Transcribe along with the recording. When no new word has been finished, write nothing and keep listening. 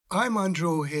I'm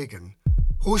Andrew O'Hagan,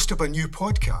 host of a new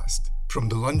podcast from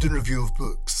the London Review of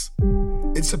Books.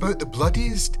 It's about the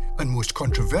bloodiest and most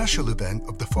controversial event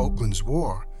of the Falklands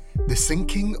War, the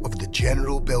sinking of the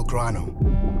General Belgrano.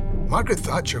 Margaret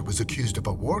Thatcher was accused of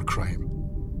a war crime.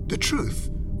 The truth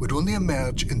would only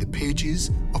emerge in the pages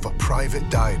of a private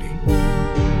diary.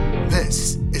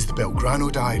 This is the Belgrano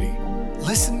Diary.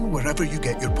 Listen wherever you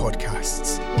get your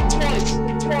podcasts.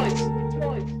 Twice.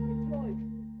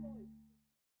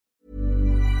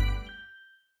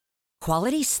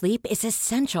 Quality sleep is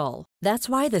essential. That's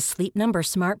why the Sleep Number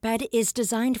Smart Bed is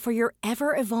designed for your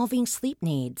ever-evolving sleep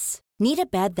needs. Need a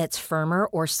bed that's firmer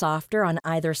or softer on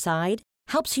either side?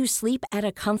 Helps you sleep at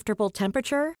a comfortable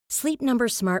temperature? Sleep Number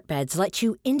Smart Beds let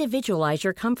you individualize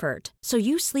your comfort, so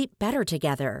you sleep better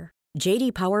together.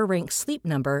 J.D. Power ranks Sleep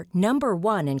Number number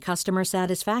 1 in customer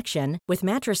satisfaction with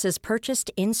mattresses purchased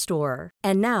in-store.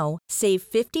 And now, save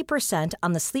 50%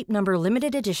 on the Sleep Number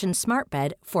Limited Edition Smart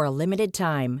Bed for a limited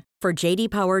time. For J.D.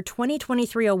 Power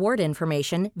 2023 award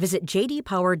information, visit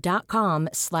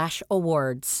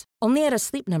jdpower.com/awards. Only at a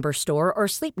Sleep Number store or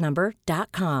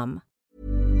sleepnumber.com.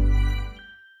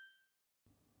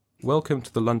 Welcome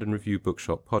to the London Review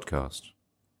Bookshop podcast.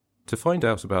 To find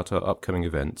out about our upcoming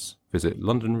events, visit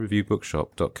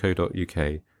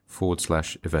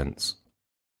londonreviewbookshop.co.uk/events.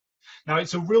 Now,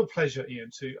 it's a real pleasure, Ian,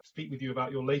 to speak with you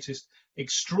about your latest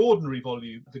extraordinary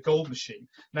volume, The Gold Machine.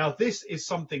 Now, this is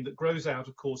something that grows out,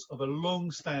 of course, of a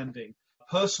long-standing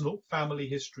personal family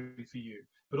history for you,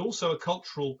 but also a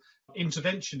cultural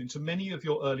intervention into many of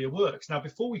your earlier works. Now,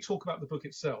 before we talk about the book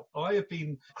itself, I have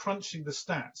been crunching the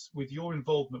stats with your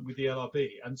involvement with the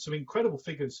LRB, and some incredible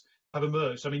figures have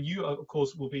emerged. I mean, you, of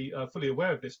course, will be fully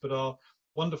aware of this, but our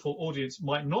wonderful audience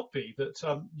might not be, that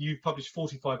you've published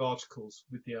 45 articles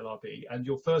with the LRB, and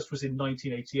your first was in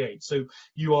 1988. So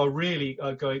you are really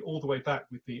going all the way back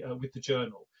with the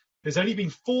journal. There's only been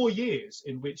 4 years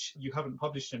in which you haven't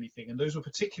published anything, and those were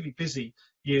particularly busy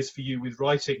years for you with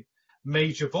writing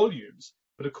major volumes.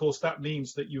 But of course, that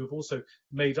means that you have also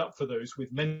made up for those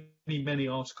with many, many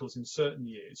articles in certain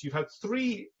years. You've had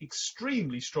 3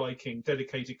 extremely striking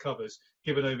dedicated covers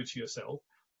given over to yourself.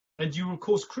 And you were, of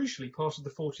course, crucially part of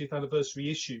the 40th anniversary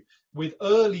issue with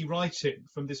early writing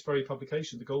from this very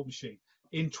publication, The Gold Machine,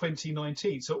 in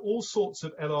 2019. So all sorts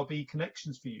of LRB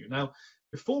connections for you. Now,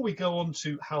 before we go on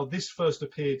to how this first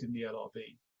appeared in the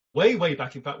LRB, way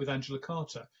back, in fact, with Angela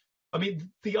Carter, I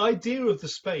mean, the idea of the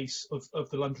space of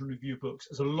the London Review books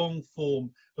as a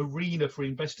long-form arena for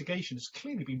investigation has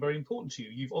clearly been very important to you.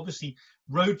 You've obviously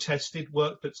road-tested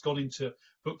work that's gone into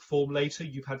book form later.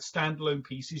 You've had standalone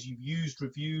pieces. You've used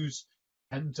reviews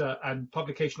and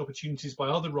publication opportunities by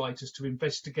other writers to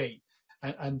investigate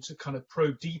and to kind of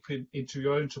probe deep into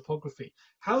your own topography.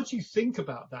 How do you think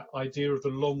about that idea of the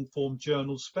long-form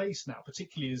journal space now,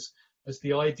 particularly as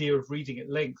the idea of reading at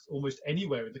length almost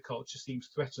anywhere in the culture seems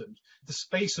threatened? The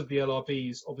space of the LRB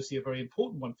is obviously a very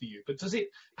important one for you, but has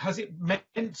it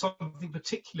meant something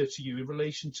particular to you in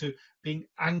relation to being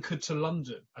anchored to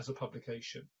London as a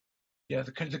publication? Yeah,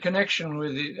 the connection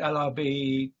with the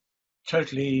LRB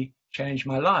totally changed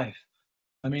my life.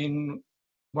 I mean,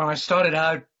 when I started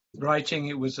out writing,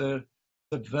 it was a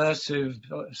subversive,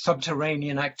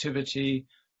 subterranean activity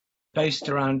based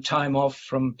around time off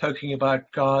from poking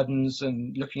about gardens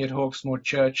and looking at Hawksmoor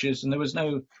churches, and there was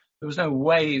no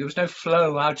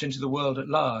flow out into the world at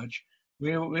large.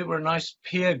 We were a nice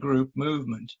peer group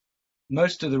movement.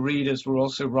 Most of the readers were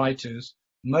also writers.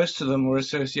 Most of them were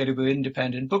associated with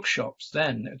independent bookshops.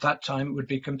 Then, at that time, it would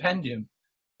be Compendium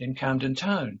in Camden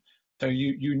Town. So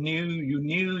you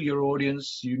knew your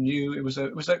audience. You knew it was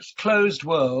a closed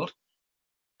world,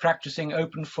 practicing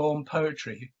open form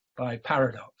poetry by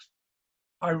paradox.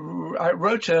 I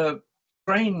wrote a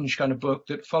strange kind of book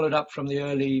that followed up from the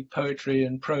early poetry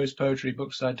and prose poetry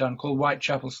books I'd done, called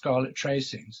Whitechapel Scarlet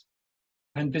Tracings.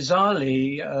 And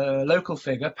bizarrely, a local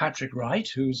figure, Patrick Wright,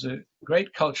 who's a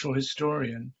great cultural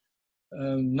historian,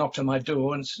 knocked on my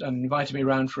door and invited me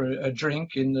around for a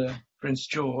drink in the Prince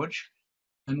George.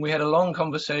 And we had a long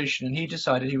conversation, and he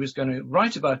decided he was going to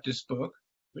write about this book,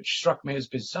 which struck me as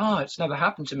bizarre. It's never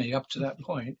happened to me up to that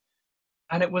point.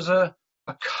 And it was a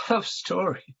love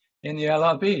story in the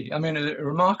LRB. I mean,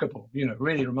 remarkable,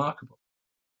 really remarkable.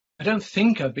 I don't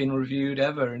think I've been reviewed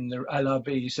ever in the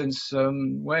LRB since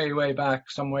way back,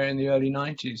 somewhere in the early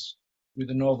 90s, with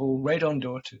the novel Radon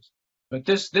Daughters. But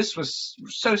this was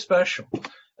so special,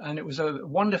 and it was a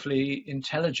wonderfully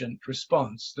intelligent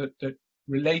response that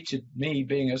related me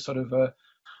being a sort of a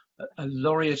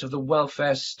laureate of the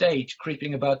welfare state,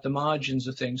 creeping about the margins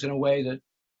of things in a way that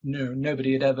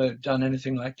nobody had ever done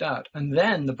anything like that. And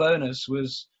then the bonus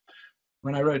was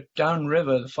when I wrote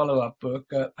Downriver, the follow-up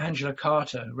book, Angela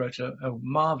Carter wrote a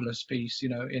marvelous piece,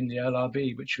 in the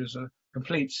LRB, which was a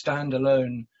complete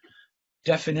standalone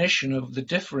definition of the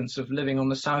difference of living on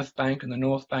the south bank and the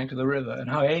north bank of the river, and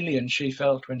how alien she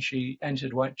felt when she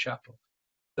entered Whitechapel.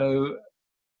 So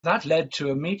that led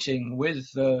to a meeting with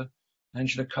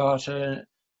Angela Carter,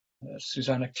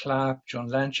 Susanna Clapp, John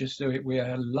Lanchester. We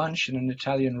had lunch in an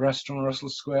Italian restaurant, Russell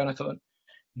Square, and I thought,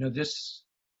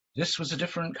 this was a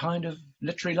different kind of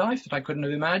literary life that I couldn't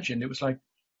have imagined. It was like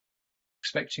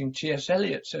expecting T.S.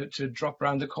 Eliot to drop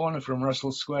around the corner from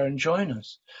Russell Square and join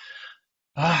us.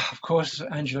 Of course,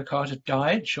 Angela Carter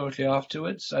died shortly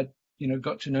afterwards. I,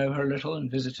 got to know her a little and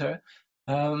visit her,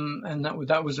 and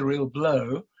that was a real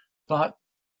blow. But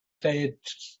they had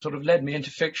sort of led me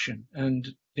into fiction, and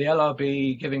the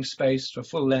LRB giving space for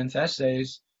full-length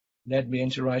essays led me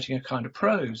into writing a kind of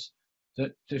prose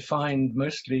that defined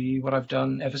mostly what I've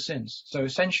done ever since. So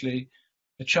essentially,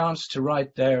 the chance to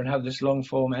write there and have this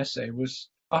long-form essay was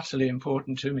utterly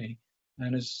important to me,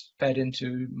 and has fed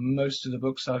into most of the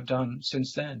books I've done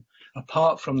since then,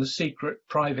 apart from the secret,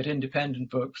 private, independent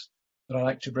books that I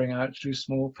like to bring out through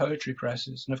small poetry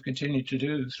presses and have continued to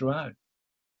do throughout.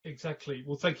 Exactly.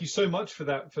 Well, thank you so much for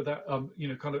that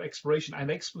kind of exploration and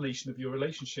explanation of your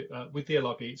relationship with the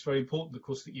LRB. It's very important, of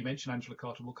course, that you mention Angela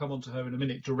Carter. We'll come on to her in a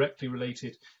minute, directly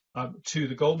related to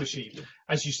the Gold Machine.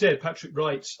 As you said, Patrick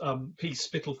Wright's piece,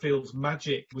 Spitalfields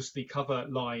Magic, was the cover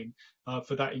line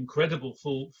for that incredible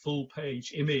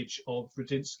full-page image of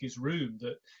Radinsky's room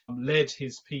that led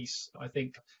his piece, I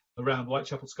think, around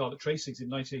Whitechapel Scarlet Tracings in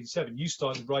 1987. You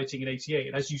started writing in 88.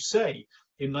 And as you say,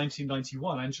 in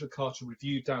 1991, Angela Carter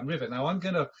reviewed Downriver. Now, I'm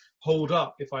going to hold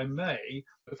up, if I may,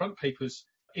 the front papers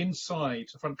inside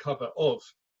the front cover of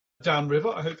Downriver.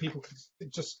 I hope people can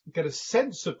just get a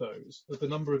sense of the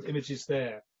number of images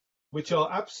there, which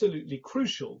are absolutely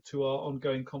crucial to our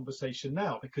ongoing conversation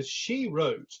now, because she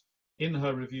wrote in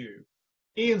her review,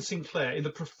 Ian Sinclair, in the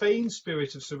profane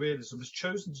spirit of surrealism, has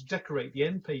chosen to decorate the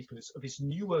end papers of his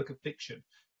new work of fiction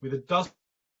with a dozen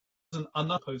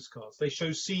unnamed postcards. They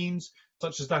show scenes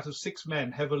such as that of 6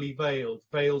 men heavily veiled,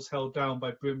 veils held down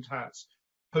by brimmed hats,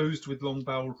 posed with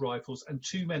long-barreled rifles, and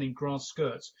 2 men in grass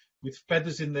skirts with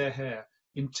feathers in their hair,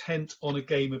 intent on a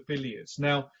game of billiards.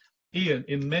 Now, Ian,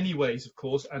 in many ways, of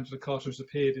course, Angela Carter has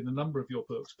appeared in a number of your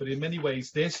books, but in many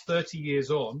ways, this 30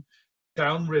 years on,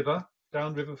 Downriver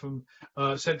from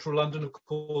central London, of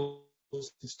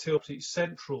course, is still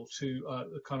central to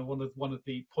kind of one of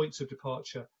the points of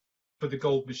departure for the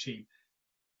Gold Machine.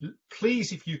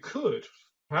 Please, if you could,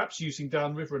 perhaps using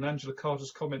Downriver and Angela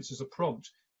Carter's comments as a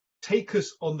prompt, take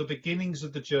us on the beginnings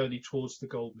of the journey towards the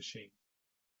Gold Machine.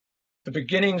 The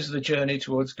beginnings of the journey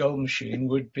towards Gold Machine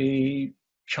would be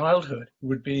childhood,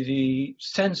 would be the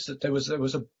sense that there was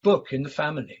a book in the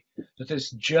family, that this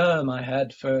germ I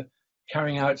had for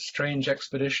carrying out strange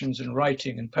expeditions and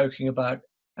writing and poking about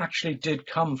actually did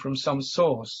come from some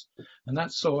source. And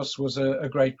that source was a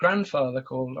great-grandfather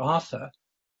called Arthur,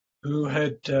 who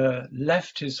had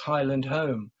left his Highland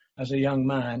home as a young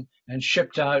man and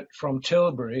shipped out from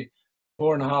Tilbury,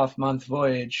 4.5-month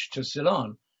voyage to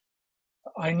Ceylon.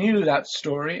 I knew that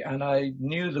story, and I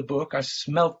knew the book. I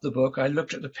smelt the book. I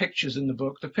looked at the pictures in the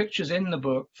book. The pictures in the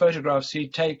book, photographs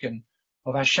he'd taken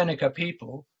of Ashenica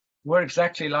people, were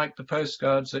exactly like the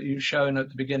postcards that you've shown at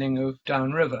the beginning of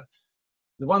Downriver.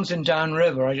 The ones in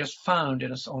Downriver I just found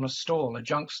on a stall, a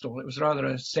junk stall. It was rather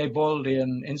a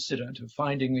Seboldian incident of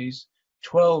finding these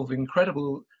 12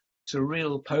 incredible,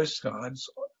 surreal postcards,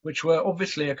 which were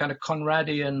obviously a kind of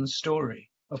Conradian story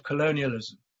of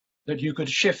colonialism that you could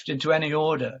shift into any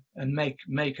order and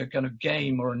make a kind of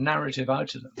game or a narrative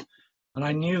out of them. And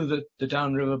I knew that the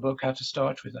Downriver book had to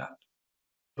start with that.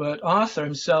 But Arthur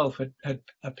himself had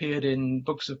appeared in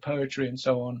books of poetry and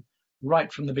so on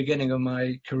right from the beginning of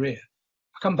my career.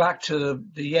 I'll come back to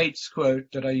the Yeats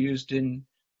quote that I used in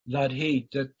Lad Heat,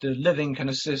 that the living can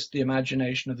assist the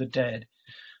imagination of the dead.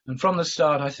 And from the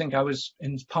start, I think I was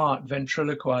in part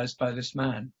ventriloquized by this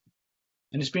man.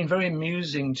 And it's been very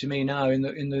amusing to me now in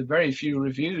the very few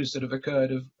reviews that have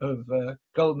occurred of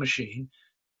Gold Machine.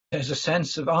 There's a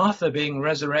sense of Arthur being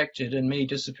resurrected and me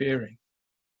disappearing.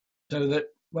 So that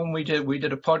when we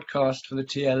did a podcast for the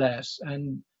TLS,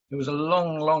 and there was a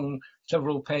long,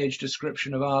 several-page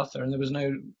description of Arthur, and there was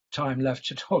no time left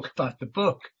to talk about the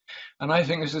book. And I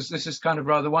think this is kind of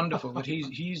rather wonderful that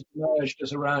he's emerged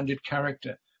as a rounded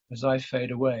character as I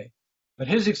fade away. But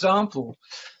his example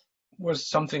was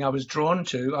something I was drawn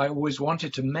to. I always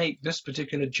wanted to make this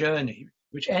particular journey,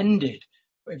 which ended.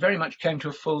 It very much came to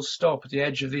a full stop at the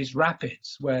edge of these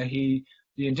rapids, where the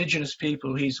indigenous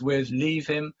people he's with leave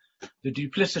him, the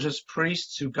duplicitous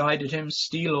priests who guided him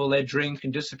steal all their drink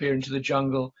and disappear into the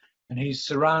jungle, and he's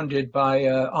surrounded by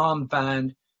an armed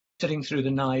band sitting through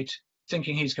the night,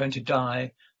 thinking he's going to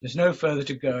die. There's no further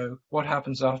to go. What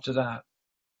happens after that?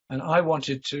 And I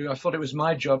thought it was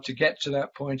my job to get to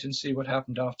that point and see what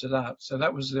happened after that. So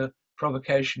that was the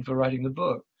provocation for writing the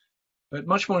book. But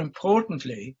much more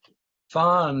importantly,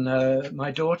 Faan,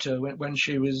 my daughter, when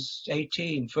she was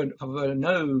 18, for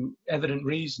no evident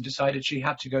reason, decided she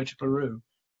had to go to Peru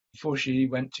before she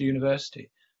went to university.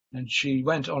 And she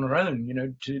went on her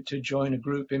own, to join a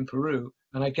group in Peru.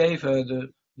 And I gave her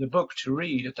the book to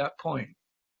read at that point.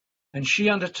 And she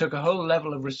undertook a whole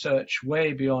level of research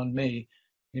way beyond me,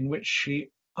 in which she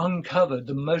uncovered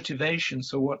the motivations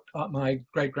for what my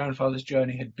great-grandfather's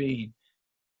journey had been.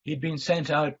 He'd been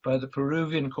sent out by the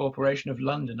Peruvian Corporation of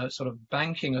London, a sort of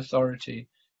banking authority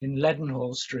in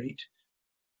Leadenhall Street,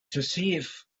 to see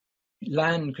if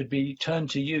land could be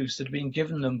turned to use that had been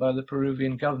given them by the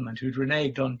Peruvian government, who'd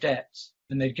reneged on debts.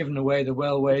 And they'd given away the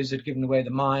railways, they'd given away the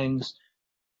mines,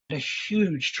 a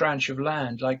huge tranche of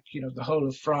land, like, the whole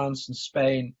of France and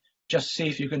Spain. Just see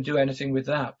if you can do anything with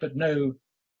that. But no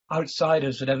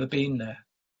outsiders had ever been there.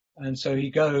 And so he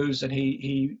goes and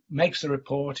he makes a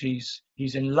report. He's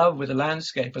in love with the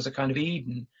landscape as a kind of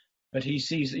Eden, but he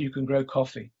sees that you can grow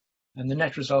coffee. And the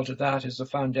net result of that is the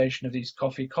foundation of these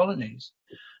coffee colonies.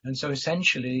 And so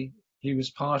essentially he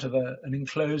was part of an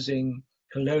enclosing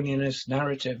colonialist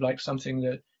narrative, like something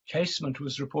that Casement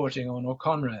was reporting on, or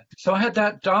Conrad. So I had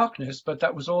that darkness, but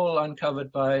that was all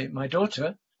uncovered by my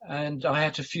daughter. And I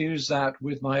had to fuse that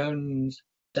with my own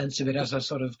sense of it as a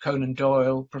sort of Conan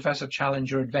Doyle, Professor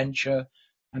Challenger adventure,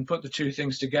 and put the two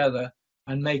things together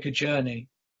and make a journey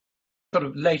sort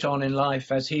of late on in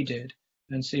life as he did,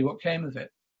 and see what came of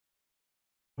it.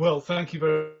 Well, thank you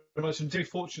very much. And very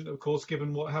fortunate, of course,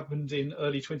 given what happened in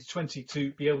early 2020,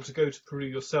 to be able to go to Peru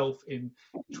yourself in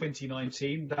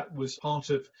 2019. That was part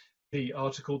of the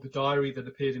article, the diary that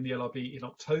appeared in the LRB in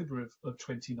October of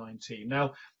 2019.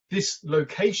 Now, this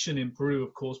location in Peru,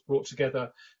 of course, brought together,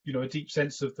 a deep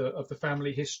sense of the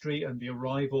family history and the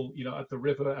arrival, at the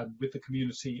river and with the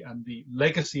community, and the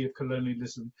legacy of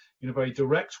colonialism in a very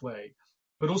direct way.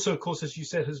 But also, of course, as you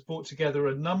said, has brought together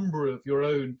a number of your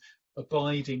own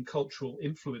abiding cultural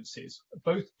influences,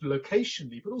 both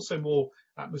locationally, but also more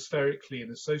atmospherically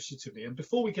and associatively. And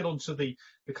before we get on to the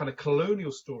kind of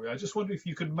colonial story, I just wonder if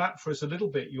you could map for us a little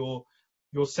bit your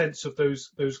sense of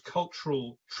those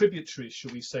cultural tributaries,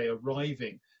 shall we say,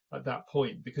 arriving at that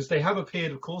point, because they have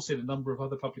appeared, of course, in a number of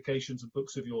other publications and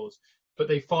books of yours, but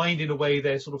they find in a way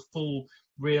their sort of full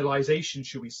realization,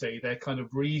 shall we say, their kind of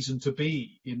reason to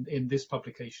be in this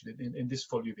publication, in this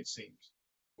volume, it seems.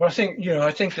 Well,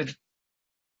 I think that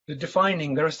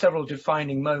there are several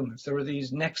defining moments. There are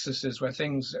these nexuses where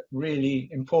things really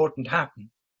important happen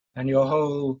and your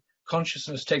whole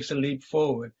consciousness takes a leap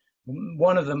forward.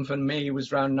 One of them for me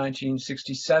was around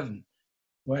 1967,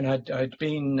 when I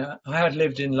had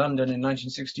lived in London in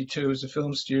 1962 as a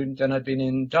film student, then I'd been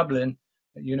in Dublin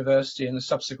at university in the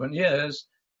subsequent years,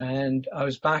 and I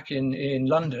was back in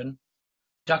London,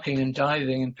 ducking and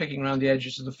diving and picking around the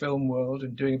edges of the film world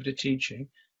and doing a bit of teaching,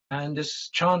 and this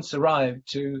chance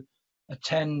arrived to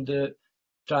attend the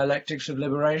Dialectics of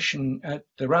Liberation at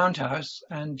the Roundhouse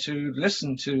and to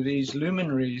listen to these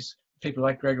luminaries, people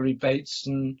like Gregory Bates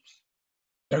and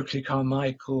Stokely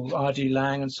Carmichael, R.D.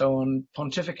 Laing and so on,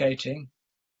 pontificating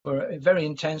very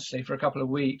intensely for a couple of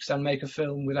weeks and make a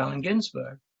film with Allen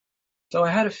Ginsberg. So I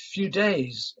had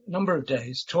a number of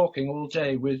days, talking all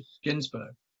day with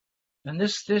Ginsberg. And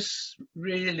this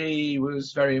really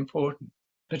was very important,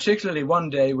 particularly one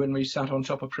day when we sat on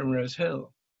top of Primrose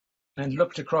Hill and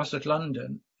looked across at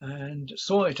London and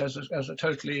saw it as a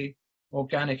totally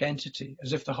organic entity,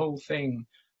 as if the whole thing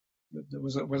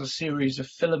was a series of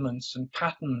filaments and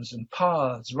patterns and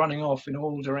paths running off in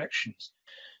all directions.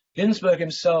 Ginsberg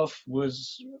himself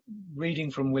was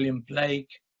reading from William Blake,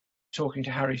 talking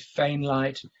to Harry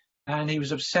Fainlight, and he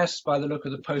was obsessed by the look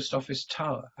of the Post Office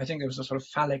Tower. I think there was a sort of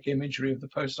phallic imagery of the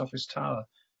Post Office Tower,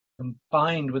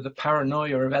 combined with the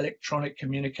paranoia of electronic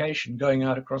communication going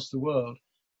out across the world.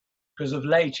 Because of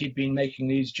late, he'd been making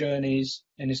these journeys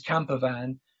in his camper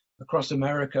van across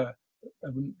America,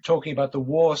 talking about the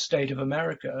war state of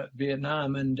America,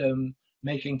 Vietnam, and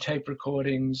making tape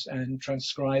recordings and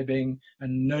transcribing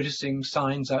and noticing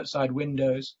signs outside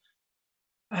windows.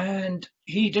 And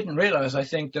he didn't realize, I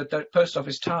think, that that Post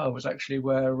Office Tower was actually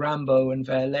where Rimbaud and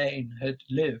Verlaine had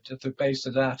lived. At the base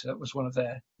of that was one of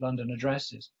their London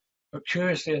addresses. But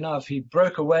curiously enough, he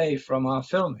broke away from our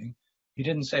filming. He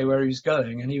didn't say where he was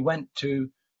going, and he went to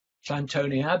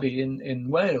Llantony Abbey in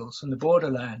Wales, in the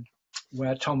borderland.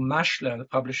 where Tom Maschler, the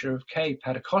publisher of Cape,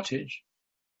 had a cottage.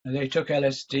 And they took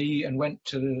LSD and went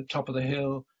to the top of the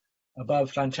hill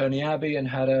above Llantoni Abbey and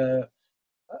had a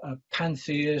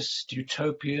pantheist,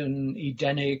 utopian,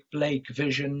 Edenic, Blake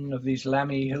vision of these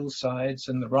lammy hillsides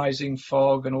and the rising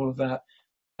fog and all of that.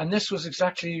 And this was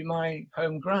exactly my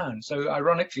home ground. So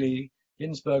ironically,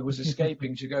 Ginsberg was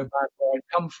escaping to go back where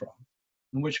I'd come from,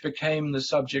 and which became the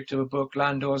subject of a book,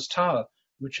 Landor's Tower,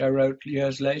 which I wrote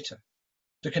years later.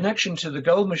 The connection to the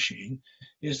Gold Machine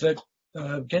is that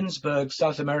Ginsberg's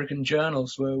South American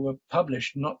journals were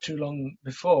published not too long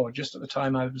before, just at the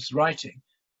time I was writing.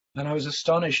 And I was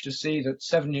astonished to see that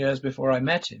 7 years before I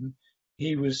met him,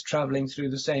 he was traveling through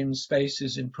the same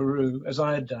spaces in Peru as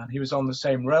I had done. He was on the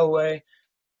same railway,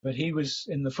 but he was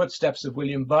in the footsteps of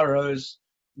William Burroughs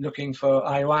looking for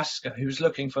ayahuasca. He was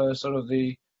looking for sort of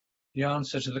the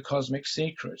answer to the cosmic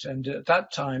secret. And at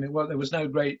that time, there was no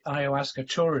great ayahuasca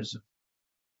tourism.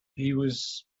 He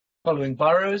was following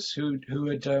Burroughs, who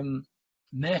had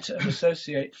met an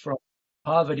associate from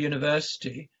Harvard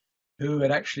University who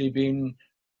had actually been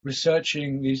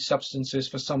researching these substances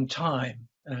for some time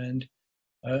and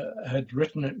had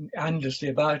written endlessly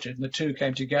about it. And the two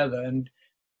came together, and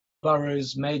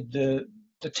Burroughs made the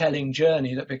telling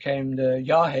journey that became the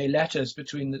Yahe letters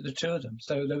between the two of them.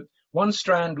 So the one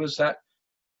strand was that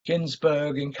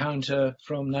Ginsberg encounter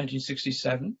from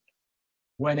 1967,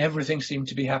 when everything seemed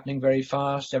to be happening very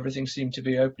fast, everything seemed to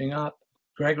be opening up.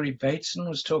 Gregory Bateson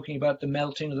was talking about the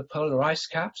melting of the polar ice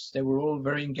caps. They were all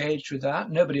very engaged with that.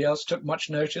 Nobody else took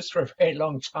much notice for a very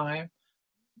long time.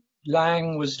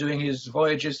 Lang was doing his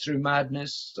voyages through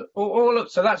madness.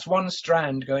 So that's one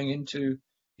strand going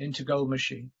into Gold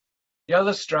Machine. The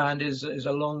other strand is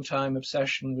a long-time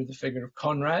obsession with the figure of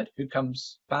Conrad, who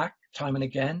comes back time and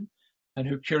again, and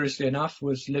who, curiously enough,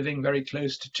 was living very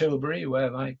close to Tilbury,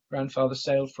 where my grandfather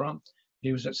sailed from.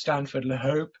 He was at Stanford Le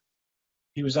Hope.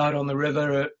 He was out on the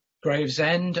river at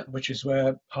Gravesend, which is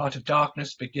where Heart of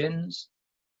Darkness begins.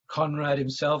 Conrad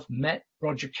himself met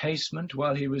Roger Casement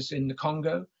while he was in the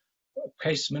Congo.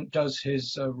 Casement does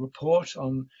his report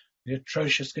on the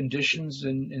atrocious conditions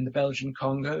in the Belgian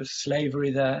Congo,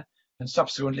 slavery there, and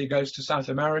subsequently goes to South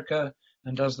America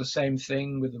and does the same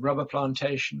thing with the rubber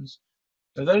plantations.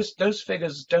 So those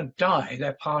figures don't die.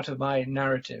 They're part of my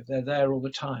narrative. They're there all the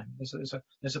time.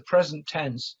 There's a present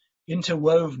tense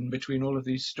interwoven between all of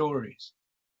these stories.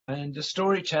 And the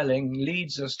storytelling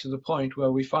leads us to the point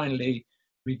where we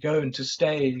go into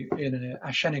stay in an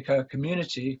Ashanika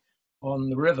community on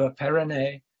the river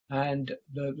Perene, and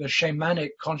the shamanic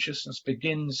consciousness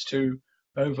begins to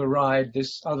override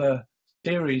this other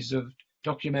series of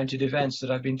documented events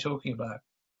that I've been talking about.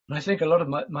 And I think a lot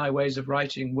of my ways of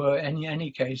writing were, in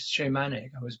any case, shamanic.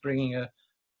 I was bringing a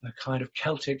kind of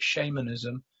Celtic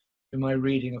shamanism to my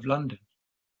reading of London.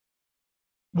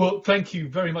 Well, thank you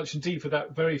very much indeed for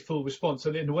that very full response.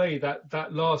 And in a way,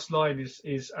 that last line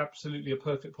is absolutely a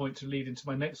perfect point to lead into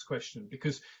my next question,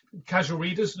 because casual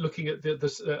readers looking at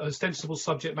the ostensible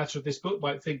subject matter of this book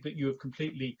might think that you have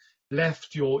completely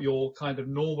left your kind of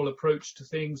normal approach to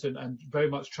things and very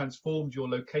much transformed your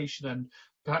location and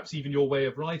perhaps even your way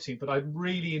of writing. But I'm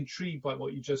really intrigued by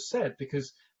what you just said,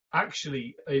 because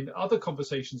actually in other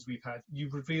conversations we've had,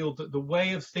 you've revealed that the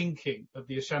way of thinking of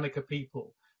the Ashanika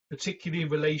people, particularly in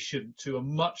relation to a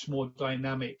much more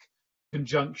dynamic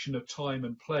conjunction of time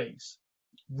and place,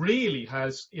 really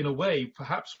has, in a way,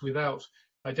 perhaps without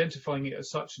identifying it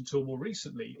as such until more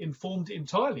recently, informed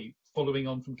entirely, following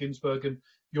on from Ginsberg and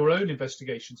your own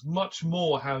investigations, much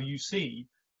more how you see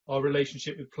our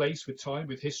relationship with place, with time,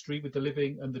 with history, with the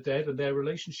living and the dead and their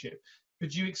relationship.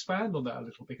 Could you expand on that a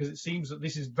little? Because it seems that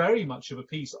this is very much of a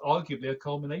piece, arguably a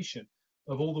culmination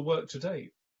of all the work to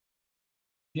date.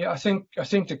 Yeah, I think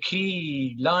the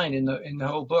key line in the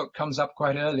whole book comes up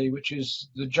quite early, which is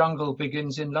the jungle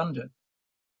begins in London.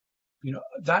 You know,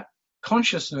 that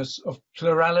consciousness of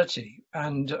plurality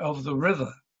and of the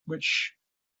river, which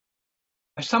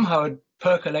I somehow had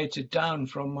percolated down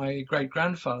from my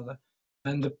great-grandfather,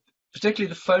 and particularly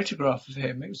the photograph of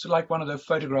him. It was like one of the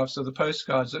photographs of the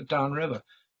postcards at Downriver.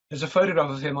 There's a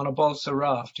photograph of him on a balsa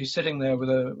raft. He's sitting there with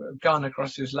a gun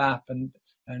across his lap and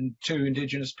two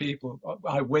indigenous people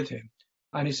with him,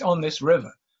 and he's on this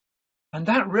river. And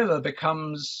that river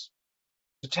becomes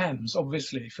the Thames,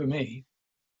 obviously, for me,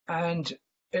 and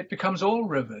it becomes all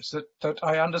rivers, that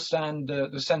I understand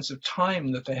the sense of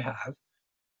time that they have,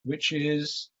 which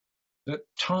is that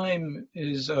time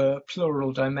is a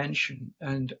plural dimension,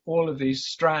 and all of these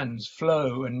strands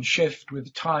flow and shift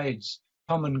with tides,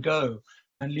 come and go,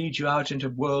 and lead you out into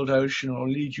world ocean or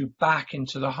lead you back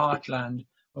into the heartland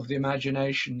of the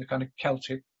imagination, the kind of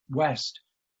Celtic West.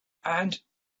 And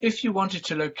if you wanted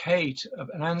to locate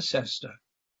an ancestor,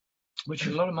 which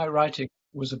a lot of my writing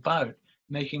was about,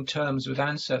 making terms with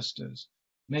ancestors,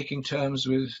 making terms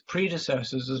with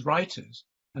predecessors as writers,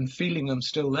 and feeling them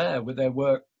still there with their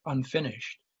work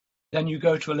unfinished, then you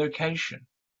go to a location.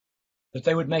 That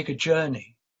they would make a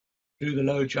journey through the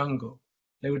low jungle.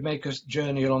 They would make a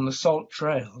journey along the salt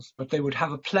trails, but they would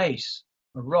have a place,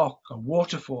 a rock, a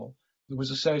waterfall that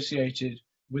was associated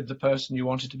with the person you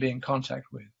wanted to be in contact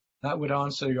with. That would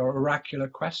answer your oracular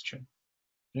question.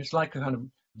 And it's like a kind of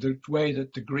the way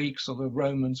that the Greeks or the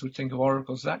Romans would think of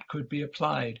oracles. That could be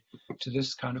applied to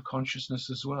this kind of consciousness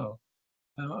as well.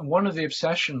 And one of the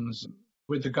obsessions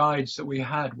with the guides that we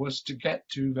had was to get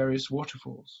to various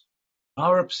waterfalls.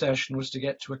 Our obsession was to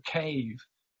get to a cave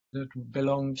that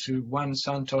belonged to Juan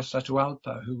Santos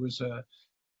Atahualpa, who was a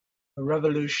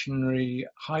revolutionary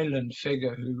highland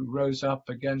figure who rose up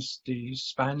against the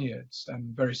Spaniards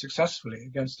and very successfully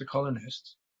against the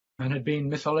colonists, and had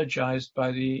been mythologized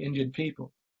by the Indian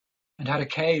people, and had a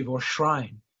cave or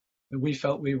shrine that we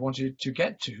felt we wanted to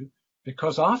get to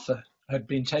because Arthur had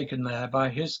been taken there by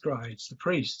his guides, the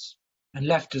priests, and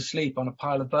left to sleep on a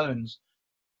pile of bones.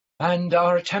 And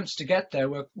our attempts to get there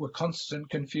were constant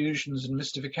confusions and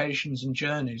mystifications and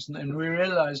journeys. And we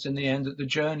realized in the end that the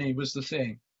journey was the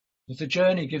thing, that the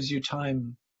journey gives you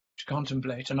time to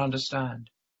contemplate and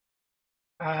understand.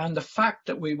 And the fact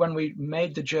that when we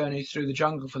made the journey through the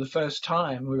jungle for the first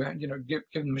time, we were,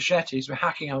 given machetes, we're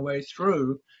hacking our way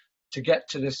through to get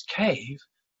to this cave.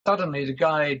 Suddenly the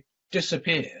guide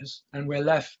disappears and we're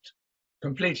left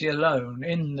completely alone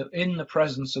in the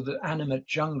presence of the animate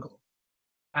jungle.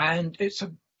 And it's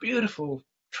a beautiful,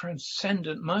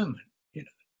 transcendent moment. The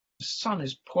sun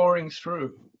is pouring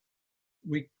through.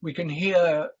 We can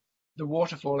hear the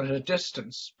waterfall at a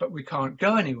distance, but we can't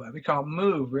go anywhere. We can't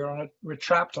move. We're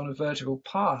trapped on a vertical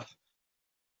path.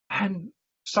 And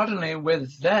suddenly we're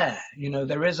there.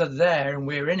 There is a there, and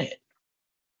we're in it.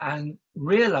 And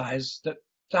realize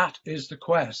that is the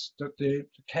quest. That the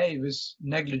cave is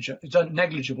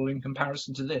negligible in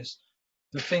comparison to this.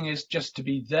 The thing is just to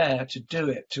be there, to do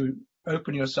it, to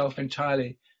open yourself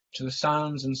entirely to the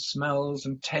sounds and smells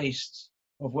and tastes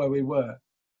of where we were.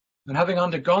 And having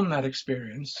undergone that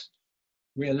experience,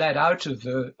 we are led out of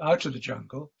the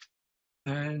jungle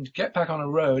and get back on a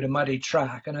road, a muddy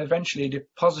track, and eventually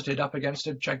deposited up against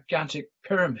a gigantic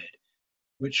pyramid,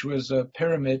 which was a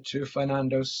pyramid to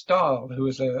Fernando Stahl, who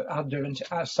was a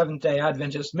Seventh-day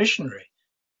Adventist missionary.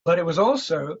 But it was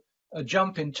also a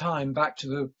jump in time back to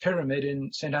the pyramid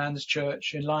in St. Anne's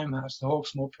Church in Limehouse, the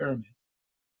Hawksmoor Pyramid.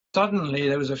 Suddenly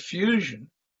there was a fusion,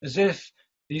 as if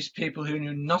these people who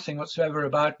knew nothing whatsoever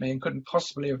about me and couldn't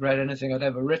possibly have read anything I'd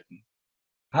ever written,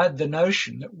 had the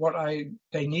notion that what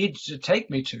they needed to take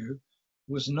me to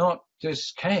was not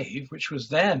this cave, which was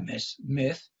their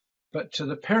myth, but to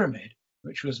the pyramid,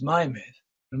 which was my myth,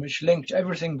 and which linked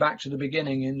everything back to the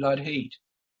beginning in Ludheat.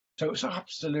 So it was an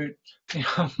absolute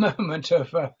moment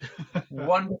of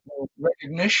wonderful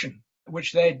recognition,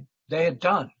 which they had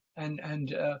done.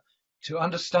 And to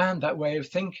understand that way of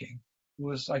thinking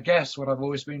was, I guess, what I've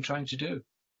always been trying to do.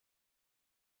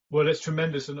 Well, it's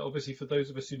tremendous. And obviously, for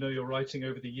those of us who know your writing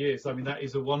over the years, I mean, that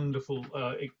is a wonderful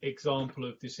example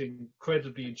of this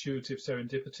incredibly intuitive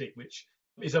serendipity, which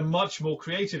is a much more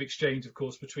creative exchange, of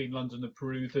course, between London and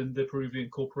Peru than the Peruvian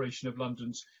Corporation of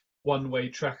London's one-way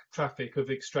traffic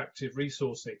of extractive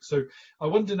resourcing. So I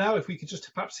wonder now if we could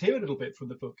just perhaps hear a little bit from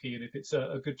the book, Ian, if it's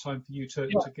a good time for you to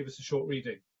give us a short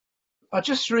reading. I'll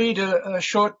just read a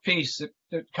short piece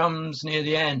that comes near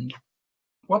the end.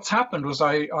 What's happened was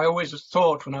I always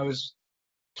thought when I was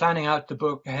planning out the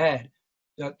book ahead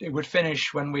that it would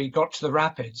finish when we got to the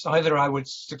rapids. Either I would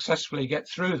successfully get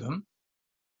through them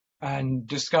and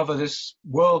discover this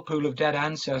whirlpool of dead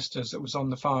ancestors that was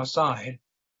on the far side,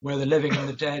 where the living and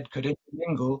the dead could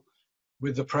intermingle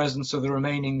with the presence of the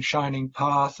remaining shining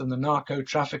path and the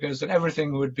narco-traffickers, and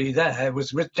everything would be there. It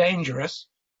was dangerous,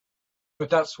 but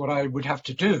that's what I would have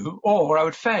to do, or I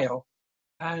would fail.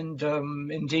 And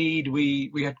indeed,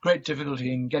 we had great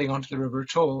difficulty in getting onto the river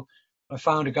at all. I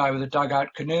found a guy with a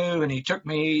dugout canoe, and he took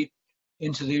me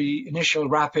into the initial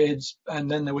rapids,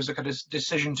 and then there was a kind of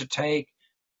decision to take,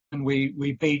 and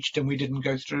we beached and we didn't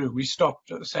go through. We stopped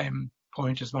at the same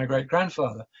point as my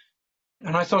great-grandfather.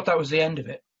 And I thought that was the end of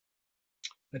it.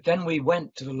 But then we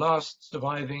went to the last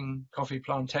surviving coffee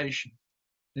plantation.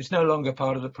 It's no longer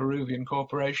part of the Peruvian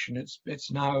Corporation.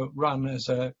 It's now run as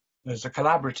a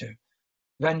collaborative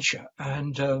venture,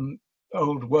 and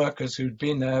old workers who'd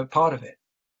been there part of it.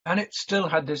 And it still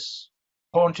had this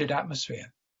haunted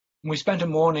atmosphere. And we spent a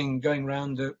morning going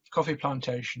around the coffee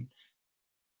plantation.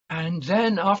 And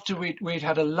then after we'd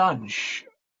had a lunch,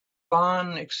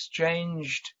 Spahn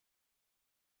exchanged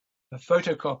the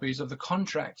photocopies of the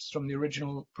contracts from the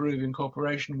original Peruvian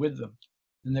corporation with them,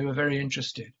 and they were very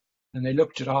interested. And they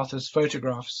looked at Arthur's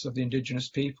photographs of the indigenous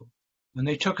people, and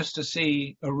they took us to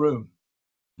see a room.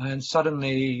 And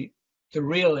suddenly, the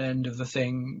real end of the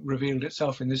thing revealed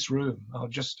itself in this room. I'll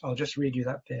just read you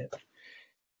that bit.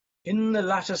 In the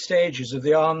latter stages of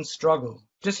the armed struggle,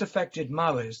 disaffected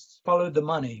Maoists followed the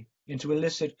money into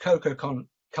illicit cocoa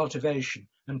cultivation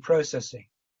and processing.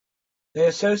 They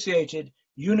associated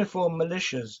uniform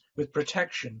militias with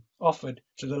protection offered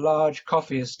to the large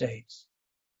coffee estates.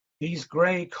 These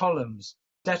grey columns,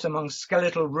 set among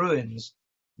skeletal ruins,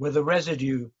 were the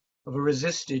residue of a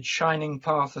resisted Shining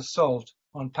Path assault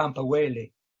on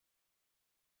Pampaweli.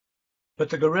 But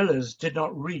the guerrillas did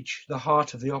not reach the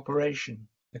heart of the operation,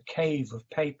 the cave of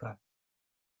paper.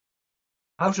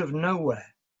 Out of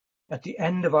nowhere, at the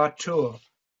end of our tour,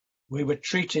 we were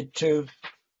treated to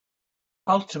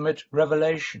ultimate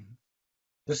revelation.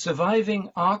 The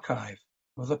surviving archive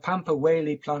of the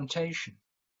Pampaweli plantation,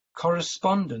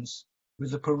 correspondence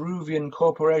with the Peruvian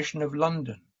Corporation of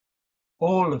London,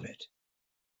 all of it.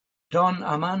 Don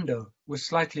Armando was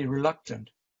slightly reluctant,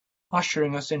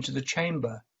 ushering us into the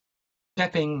chamber,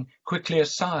 stepping quickly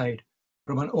aside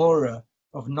from an aura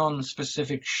of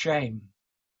non-specific shame,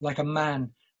 like a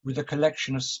man with a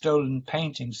collection of stolen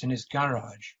paintings in his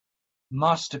garage,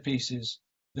 masterpieces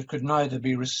that could neither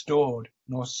be restored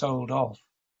nor sold off.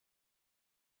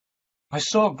 I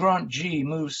saw Grant G.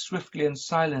 move swiftly and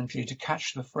silently to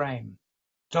catch the frame.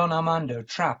 Don Armando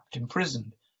trapped,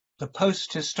 imprisoned, the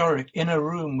post-historic inner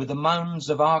room with the mounds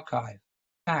of archive,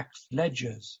 tax,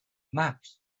 ledgers,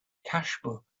 maps, cash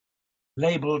book,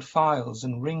 labelled files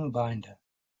and ring binder,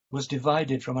 was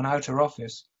divided from an outer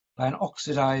office by an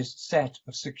oxidized set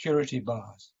of security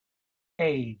bars.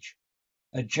 Cage,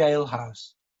 a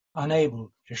jailhouse,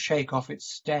 unable to shake off its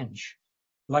stench,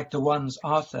 like the ones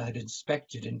Arthur had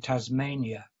inspected in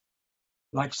Tasmania,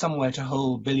 like somewhere to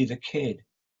hold Billy the Kid.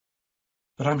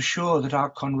 But I'm sure that our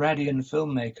Conradian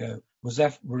filmmaker was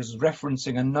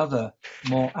referencing another,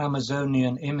 more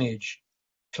Amazonian image,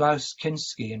 Klaus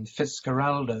Kinski in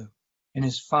Fitzcarraldo, in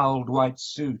his fouled white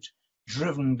suit,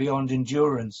 driven beyond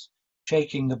endurance,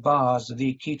 shaking the bars of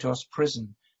the Iquitos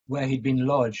prison where he'd been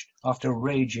lodged after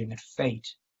raging at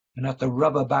fate, and at the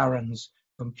rubber baron's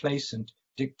complacent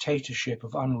dictatorship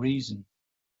of unreason.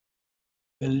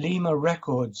 The Lima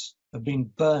records have been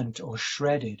burnt or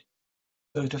shredded,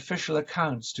 so that official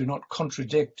accounts do not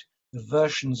contradict the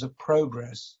versions of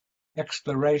progress,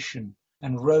 exploration,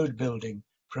 and road building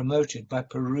promoted by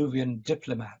Peruvian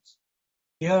diplomats.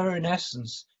 Here, in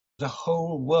essence, the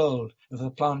whole world of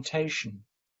the plantation,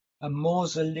 a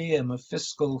mausoleum of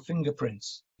fiscal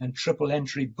fingerprints and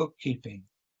triple-entry bookkeeping,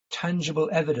 tangible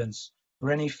evidence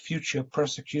for any future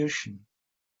prosecution.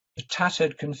 The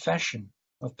tattered confession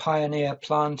of pioneer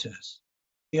planters.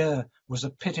 Here was a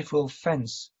pitiful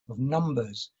fence of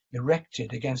numbers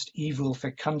erected against evil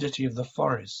fecundity of the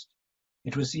forest.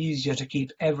 It was easier to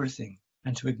keep everything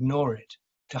and to ignore it,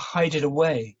 to hide it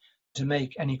away, to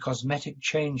make any cosmetic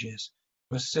changes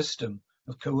to a system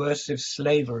of coercive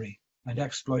slavery and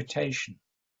exploitation.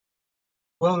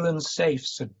 Swollen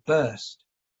safes had burst,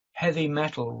 heavy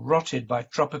metal rotted by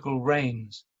tropical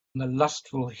rains and the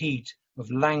lustful heat of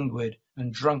languid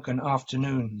and drunken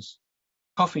afternoons.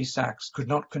 Coffee sacks could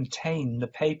not contain the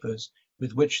papers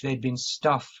with which they'd been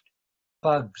stuffed.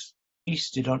 Bugs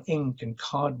feasted on ink and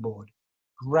cardboard.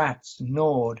 Rats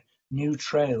gnawed new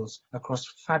trails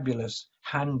across fabulous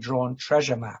hand-drawn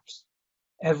treasure maps.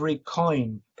 Every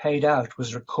coin paid out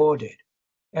was recorded,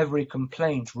 every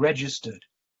complaint registered.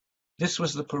 This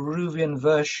was the Peruvian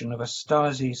version of a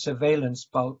Stasi surveillance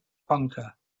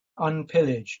bunker,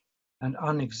 unpillaged and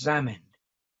unexamined.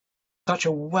 Such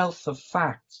a wealth of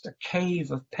facts, a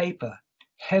cave of paper,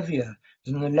 heavier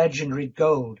than the legendary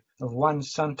gold of Juan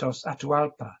Santos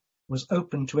Atahualpa, was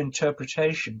open to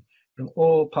interpretation from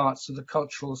all parts of the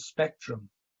cultural spectrum.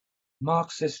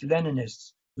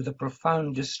 Marxist-Leninists with a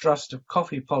profound distrust of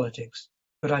coffee politics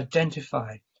could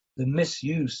identify the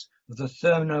misuse of the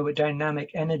thermodynamic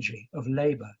energy of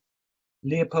labour.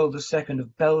 Leopold II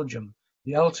of Belgium,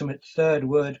 the ultimate third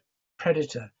word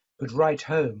predator, could write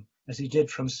home as he did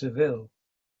from Seville.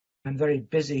 I'm very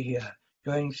busy here,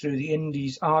 going through the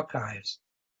Indies archives,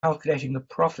 calculating the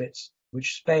profits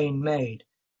which Spain made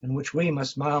and which we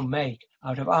must now make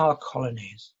out of our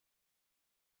colonies.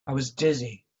 I was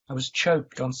dizzy. I was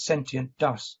choked on sentient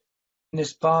dust. In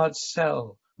this barred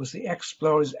cell was the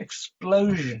explorer's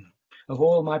explosion of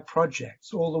all my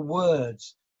projects, all the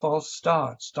words, false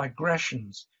starts,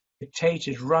 digressions,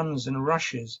 dictated runs and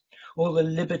rushes, all the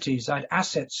liberties I'd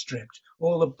asset stripped,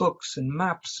 all the books and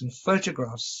maps and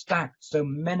photographs stacked so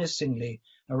menacingly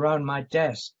around my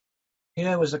desk.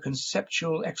 Here was a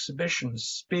conceptual exhibition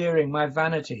spearing my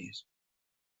vanities.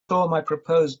 Saw my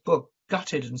proposed book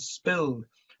gutted and spilled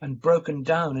and broken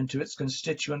down into its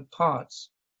constituent parts,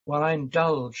 while I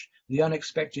indulged the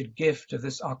unexpected gift of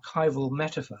this archival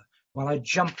metaphor, while I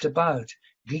jumped about,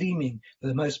 gleaming for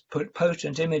the most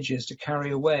potent images to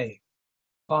carry away.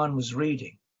 Fawn was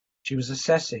reading. She was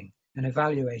assessing and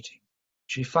evaluating.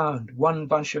 She found one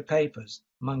bunch of papers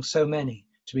among so many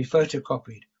to be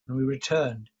photocopied when we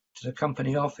returned to the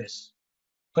company office.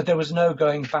 But there was no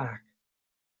going back.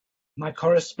 My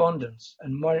correspondence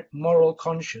and moral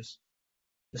conscience,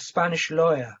 the Spanish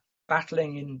lawyer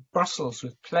battling in Brussels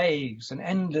with plagues and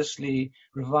endlessly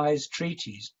revised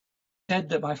treaties, said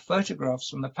that my photographs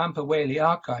from the Pampa Whaley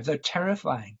archive, though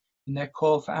terrifying in their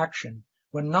call for action,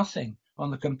 were nothing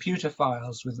on the computer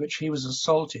files with which he was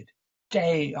assaulted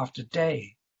day after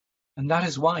day. And that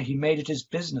is why he made it his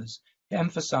business to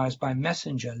emphasize by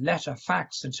messenger, letter,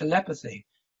 fax, and telepathy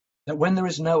that when there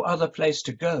is no other place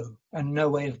to go and no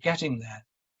way of getting there,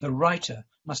 the writer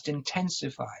must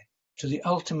intensify to the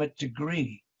ultimate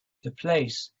degree the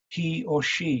place he or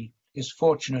she is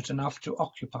fortunate enough to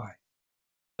occupy.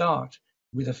 Start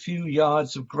with a few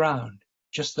yards of ground,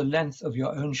 just the length of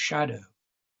your own shadow.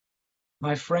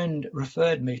 My friend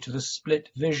referred me to the split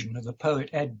vision of the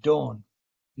poet Ed Dawn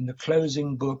in the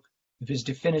closing book of his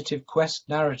definitive quest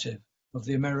narrative of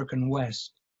the American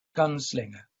West,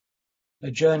 Gunslinger,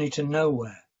 a journey to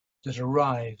nowhere that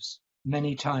arrives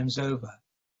many times over.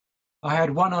 I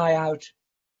had one eye out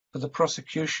for the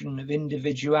prosecution of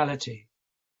individuality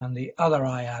and the other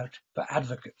eye out for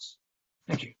advocates.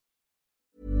 Thank you.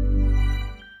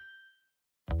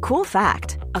 Cool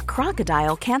fact, a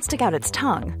crocodile can't stick out its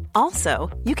tongue. Also,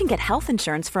 you can get health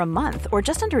insurance for a month or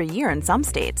just under a year in some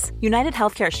states. United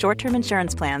Healthcare short-term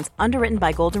insurance plans, underwritten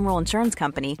by Golden Rule Insurance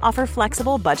Company, offer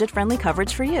flexible, budget-friendly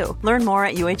coverage for you. Learn more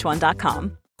at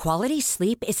uh1.com. Quality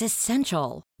sleep is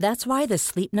essential. That's why the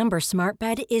Sleep Number Smart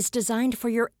Bed is designed for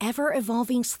your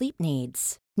ever-evolving sleep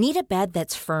needs. Need a bed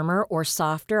that's firmer or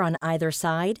softer on either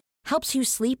side? Helps you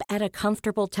sleep at a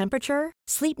comfortable temperature?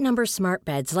 Sleep Number Smart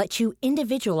Beds let you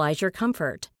individualize your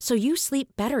comfort so you sleep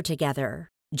better together.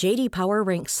 J.D. Power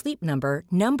ranks Sleep Number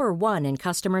 #1 in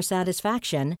customer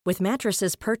satisfaction with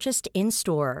mattresses purchased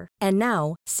in-store. And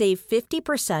now, save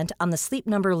 50% on the Sleep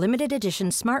Number Limited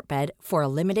Edition Smart Bed for a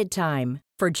limited time.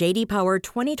 For J.D. Power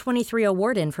 2023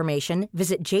 award information,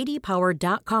 visit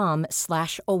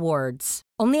jdpower.com/awards.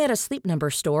 Only at a Sleep Number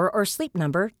store or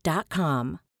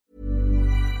sleepnumber.com.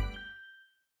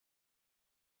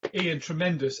 Ian,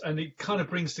 tremendous. And it kind of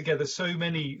brings together so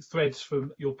many threads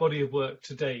from your body of work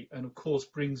to date, and of course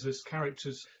brings us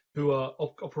characters who are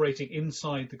operating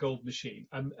inside the gold machine.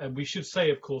 And we should say,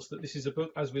 of course, that this is a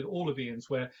book, as with all of Ian's,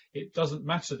 where it doesn't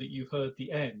matter that you've heard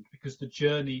the end, because the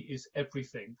journey is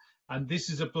everything. And this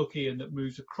is a book, Ian, that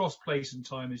moves across place and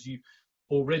time, as you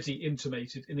already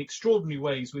intimated, in extraordinary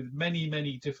ways, with many,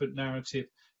 many different narrative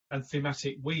and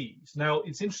thematic weaves. Now,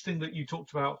 it's interesting that you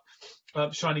talked about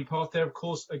Shining Path there, of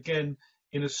course, again,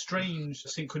 in a strange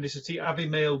synchronicity.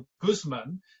 Abimael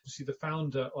Guzman, obviously the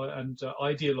founder and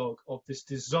ideologue of this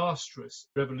disastrous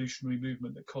revolutionary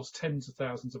movement that cost tens of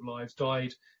thousands of lives,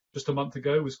 died just a month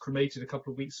ago, was cremated a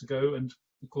couple of weeks ago, and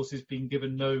of course is being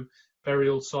given no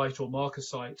burial site or marker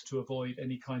site to avoid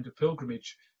any kind of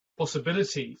pilgrimage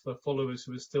possibility for followers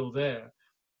who are still there.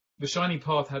 The Shining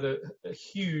Path had a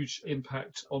huge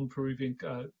impact on Peruvian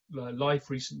life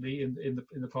recently in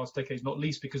the past decades, not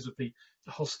least because of the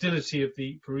hostility of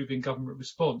the Peruvian government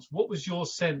response. What was your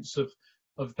sense of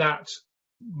that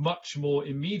much more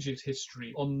immediate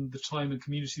history on the time and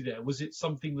community there? Was it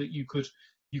something that you could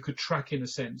track in a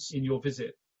sense in your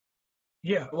visit?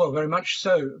 Yeah, well, very much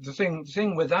so. The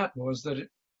thing with that was that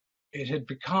it had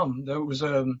become, though it was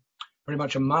very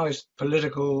much a Maoist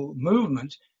political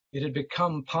movement, it had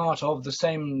become part of the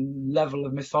same level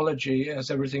of mythology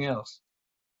as everything else,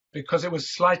 because it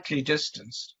was slightly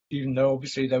distanced, even though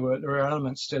obviously there were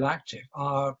elements still active.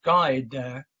 Our guide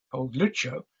there, called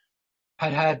Lucho,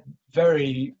 had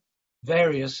very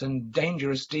various and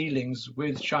dangerous dealings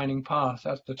with Shining Path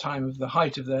at the time of the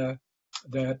height of their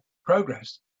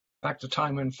progress, back to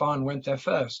time when Fawn went there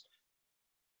first.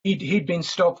 He'd been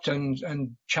stopped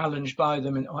and challenged by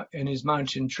them in his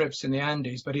mountain trips in the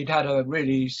Andes, but he'd had a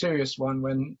really serious one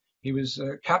when he was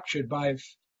captured by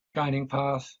Shining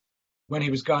Path when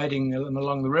he was guiding them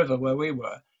along the river where we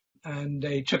were. And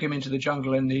they took him into the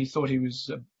jungle, and he thought he was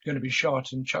going to be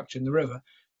shot and chucked in the river.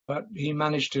 But he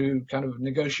managed to kind of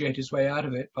negotiate his way out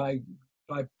of it by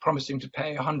by promising to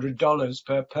pay $100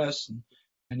 per person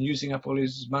and using up all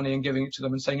his money and giving it to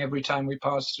them and saying every time we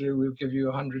pass through we'll give you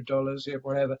 $100,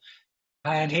 whatever.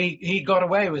 And he got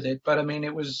away with it, but I mean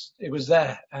it was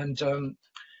there, and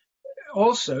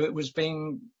also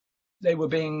they were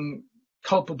being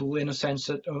culpable in a sense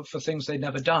that for things they'd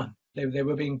never done. They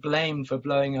were being blamed for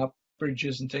blowing up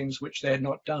bridges and things which they had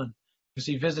not done, because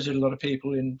he visited a lot of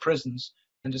people in prisons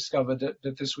and discovered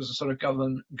that this was a sort of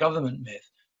government myth.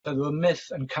 So there were myth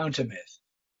and counter myth,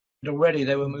 and already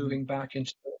they were moving back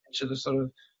into the sort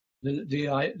of the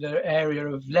area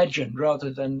of legend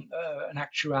rather than an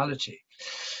actuality.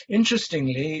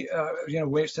 Interestingly,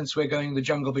 since we're going The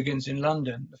Jungle Begins in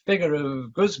London, the figure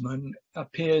of Guzman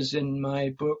appears in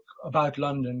my book about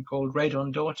London called Raid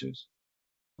on Daughters.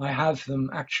 I have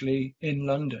them actually in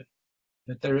London.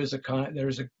 That there is a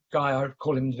guy, I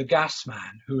call him the Gas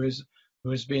Man, who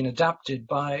has been adapted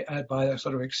by a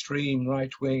sort of extreme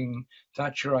right-wing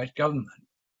Thatcherite government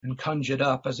and conjured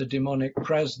up as a demonic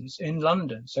presence in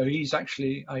London. So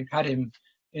I had him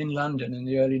in London in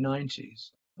the early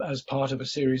 90s as part of a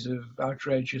series of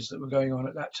outrages that were going on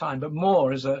at that time, but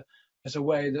more as a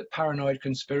way that paranoid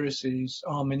conspiracies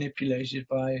are manipulated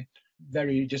by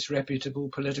very disreputable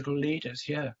political leaders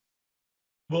here.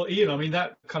 Well, Ian, I mean,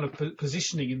 that kind of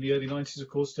positioning in the early 90s, of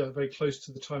course, very close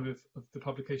to the time of the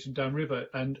publication Downriver,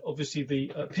 and obviously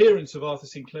the appearance of Arthur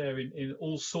Sinclair in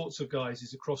all sorts of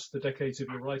guises across the decades of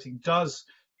your writing does,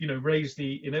 raise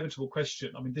the inevitable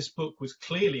question. I mean, this book was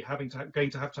clearly going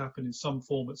to have to happen in some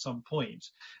form at some point,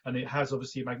 and it has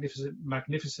obviously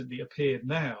magnificently appeared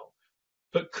now.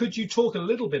 But could you talk a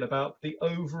little bit about the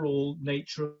overall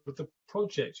nature of the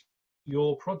project,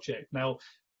 your project? Now,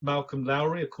 Malcolm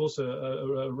Lowry, of course,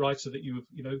 a writer that you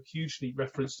have, hugely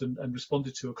referenced and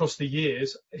responded to across the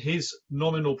years. His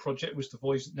nominal project was The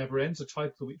Voyage That Never Ends, a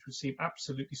title which would seem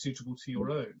absolutely suitable to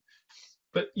your own.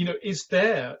 But is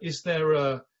there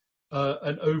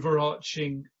an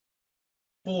overarching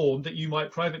form that you might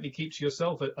privately keep to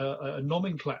yourself, a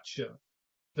nomenclature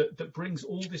that brings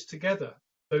all this together?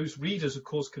 Those readers, of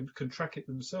course, can track it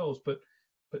themselves, but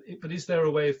is there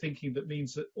a way of thinking that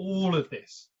means that all of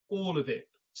it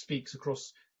speaks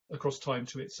across time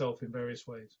to itself in various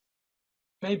ways?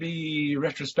 Maybe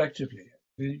retrospectively,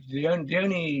 the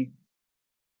only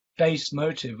base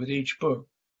motive with each book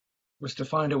was to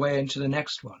find a way into the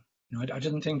next one. I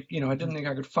didn't think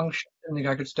I could function. I didn't think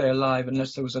I could stay alive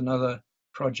unless there was another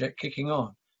project kicking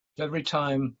on. Every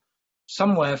time,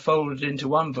 somewhere folded into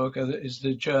one book is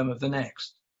the germ of the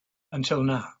next. Until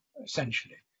now,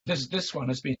 essentially, this one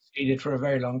has been seeded for a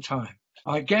very long time.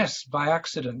 I guess by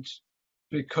accident,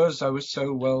 because I was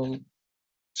so well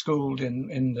schooled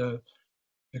in the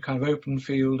kind of open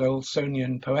field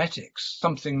Olsonian poetics,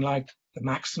 something like the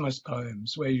Maximus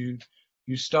poems, where you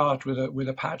start with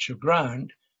a patch of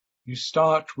ground, you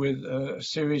start with a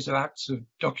series of acts of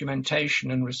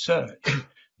documentation and research.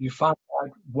 You find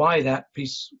out why that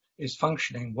piece is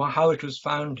functioning, how it was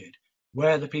founded,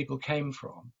 where the people came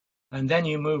from, and then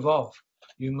you move off.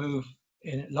 You move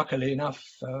in. Luckily enough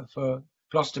for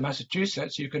Gloucester,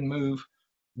 Massachusetts, you can move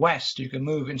west. You can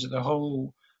move into the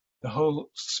whole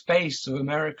space of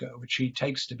America, which he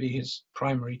takes to be his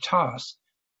primary task.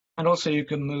 And also you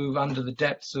can move under the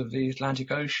depths of the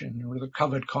Atlantic Ocean or the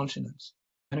covered continents.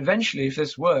 And eventually, if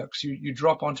this works, you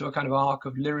drop onto a kind of arc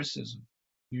of lyricism.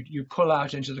 You pull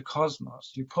out into the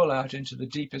cosmos. You pull out into the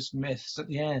deepest myths at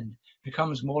the end. It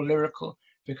becomes more lyrical,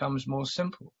 becomes more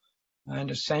simple.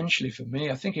 And essentially for me,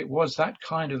 I think it was that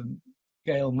kind of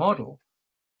Gale model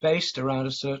based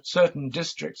around certain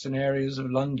districts and areas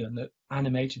of London that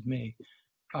animated me.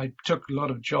 I took a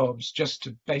lot of jobs just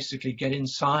to basically get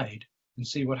inside and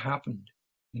see what happened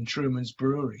in Truman's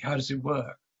Brewery. How does it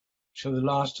work? So the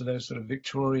last of those sort of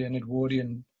Victorian,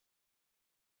 Edwardian,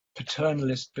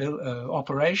 paternalist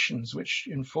operations, which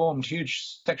informed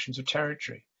huge sections of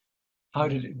territory. How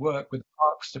did it work with the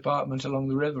Parks Department along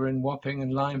the river in Wapping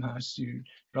and Limehouse? You're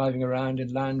driving around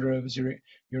in Land Rovers, you're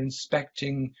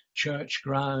inspecting church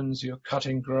grounds, you're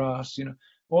cutting grass,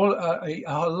 all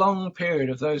a long period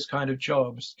of those kind of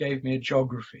jobs gave me a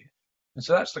geography. And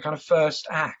so that's the kind of first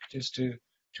act, is to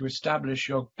establish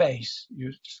your base.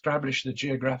 You establish the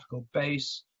geographical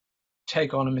base,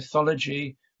 take on a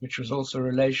mythology, which was also a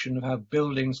relation of how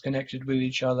buildings connected with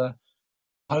each other,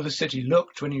 how the city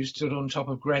looked when you stood on top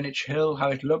of Greenwich Hill, how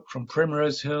it looked from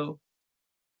Primrose Hill.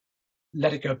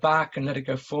 Let it go back and let it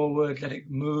go forward, let it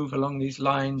move along these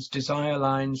lines, desire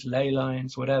lines, ley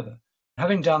lines, whatever.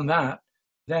 Having done that,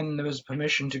 then there was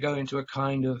permission to go into a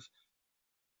kind of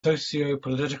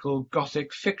socio-political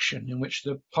Gothic fiction in which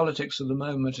the politics of the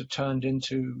moment are turned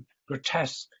into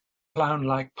grotesque,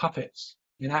 clown-like puppets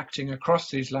enacting across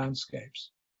these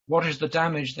landscapes. What is the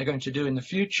damage they're going to do in the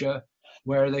future?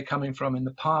 Where are they coming from in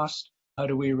the past? How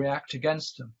do we react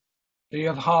against them? So you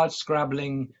have hard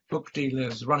scrabbling book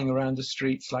dealers running around the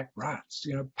streets like rats,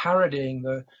 parodying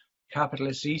the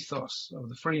capitalist ethos of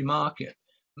the free market.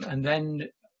 And then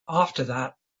after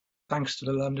that, thanks to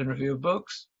the London Review of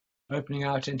Books, opening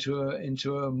out into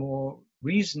a more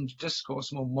reasoned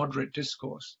discourse, more moderate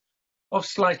discourse of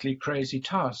slightly crazy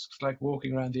tasks like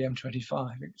walking around the M25,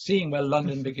 seeing where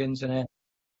London begins and ends.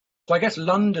 So I guess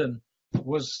London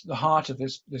was the heart of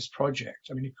this project.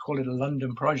 I mean, you could call it a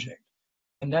London project.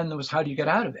 And then there was, how do you get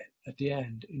out of it at the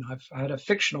end? I've had a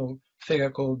fictional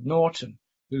figure called Norton,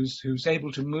 who's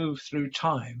able to move through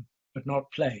time, but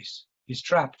not place. He's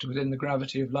trapped within the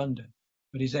gravity of London,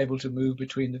 but he's able to move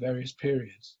between the various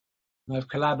periods. And I've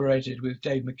collaborated with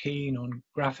Dave McKean on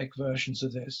graphic versions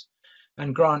of this.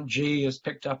 And Grant G has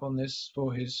picked up on this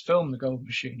for his film, The Gold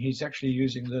Machine. He's actually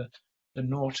using the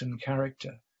Norton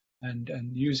character and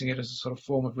using it as a sort of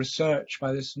form of research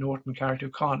by this Norton character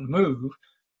who can't move,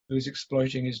 who's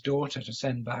exploiting his daughter to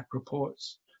send back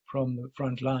reports from the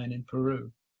front line in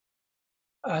Peru.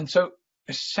 And so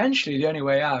essentially the only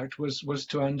way out was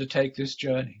to undertake this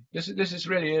journey. This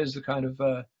really is the kind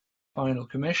of final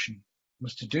commission,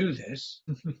 was to do this.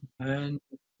 And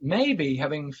maybe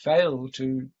having failed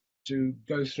to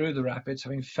go through the rapids,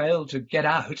 having failed to get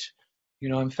out,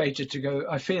 I'm fated to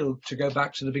go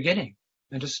back to the beginning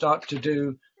and to start to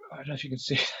do, I don't know if you can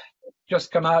see,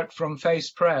 just come out from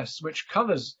Face Press, which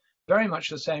covers very much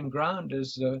the same ground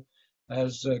as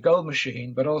Gold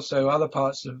Machine, but also other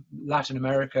parts of Latin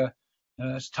America,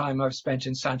 time I've spent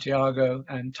in Santiago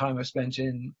and time I've spent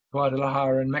in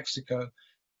Guadalajara and Mexico.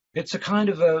 It's a kind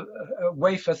of a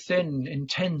wafer-thin,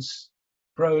 intense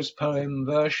prose poem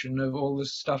version of all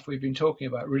this stuff we've been talking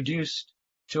about, reduced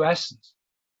to essence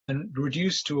and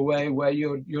reduced to a way where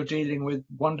you're dealing with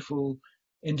wonderful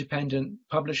independent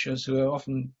publishers who are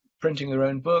often printing their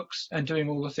own books and doing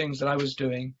all the things that I was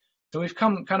doing. So we've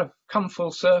come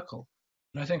full circle.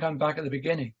 And I think I'm back at the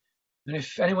beginning. And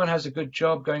if anyone has a good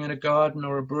job going in a garden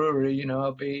or a brewery,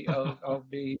 I'll be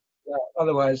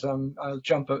otherwise I'll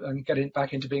jump up and get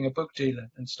back into being a book dealer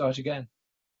and start again.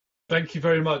 Thank you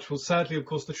very much. Well, sadly, of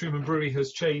course, the Truman Brewery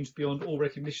has changed beyond all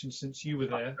recognition since you were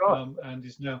there, and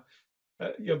is now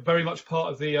very much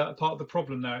part of the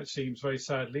problem now. It seems, very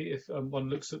sadly, if one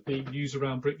looks at the news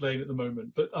around Brick Lane at the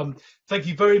moment. But thank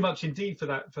you very much indeed for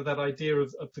that idea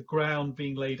of the ground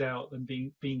being laid out and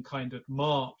being kind of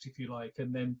marked, if you like,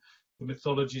 and then the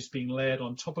mythologies being layered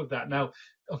on top of that. Now,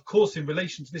 of course, in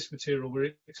relation to this material,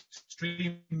 we're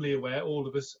extremely aware, all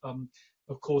of us,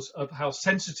 of course, of how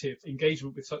sensitive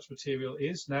engagement with such material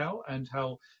is now, and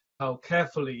how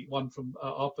carefully one from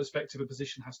our perspective and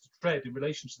position has to tread in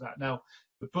relation to that. Now,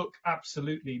 the book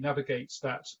absolutely navigates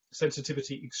that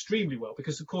sensitivity extremely well,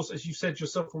 because, of course, as you said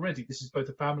yourself already, this is both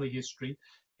a family history,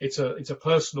 it's a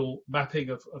personal mapping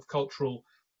of cultural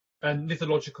and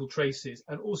mythological traces,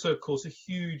 and also, of course, a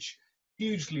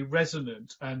hugely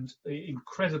resonant and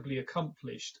incredibly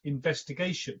accomplished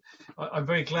investigation. I'm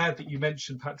very glad that you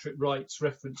mentioned Patrick Wright's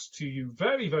reference to you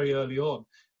very, very early on,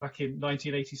 back in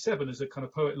 1987, as a kind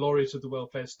of poet laureate of the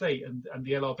welfare state, and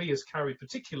the LRB has carried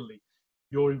particularly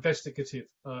your investigative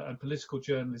and political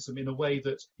journalism in a way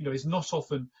that is not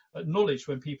often acknowledged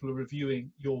when people are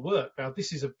reviewing your work. Now,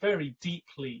 this is a very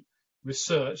deeply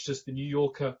researched, as the New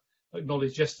Yorker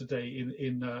acknowledged yesterday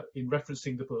in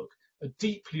referencing the book, a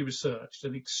deeply researched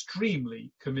and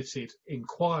extremely committed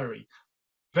inquiry,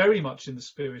 very much in the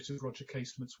spirit of Roger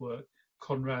Casement's work,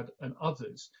 Conrad and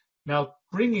others. Now,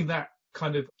 bringing that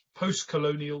kind of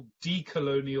post-colonial,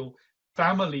 decolonial,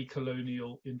 family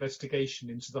colonial investigation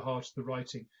into the heart of the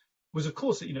writing was, of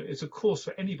course, it's of course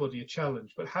for anybody a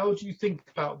challenge. But how do you think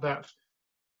about that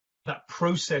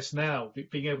process now,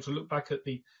 being able to look back at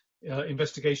the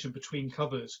investigation between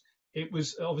covers? It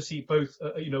was obviously both,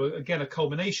 again, a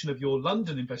culmination of your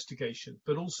London investigation,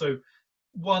 but also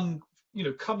one,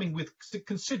 coming with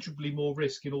considerably more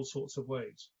risk in all sorts of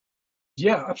ways.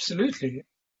 Yeah, absolutely.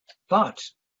 But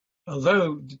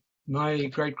although my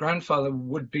great-grandfather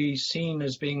would be seen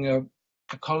as being a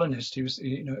colonist, he was,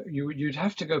 you'd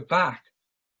have to go back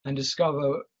and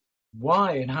discover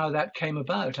why and how that came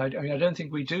about. I don't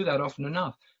think we do that often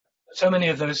enough. So many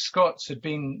of those Scots had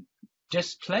been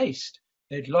displaced.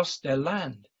 They'd lost their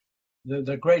land.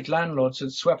 The great landlords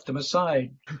had swept them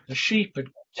aside. The sheep had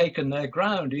taken their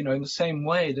ground, in the same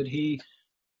way that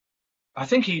I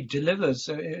think he delivers,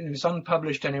 it's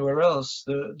unpublished anywhere else,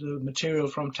 the material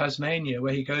from Tasmania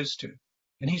where he goes to.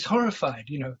 And he's horrified,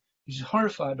 he's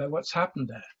horrified by what's happened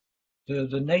there.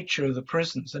 the nature of the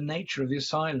prisons, the nature of the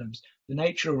asylums, the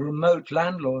nature of remote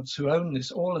landlords who own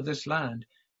all of this land,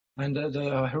 and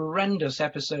the horrendous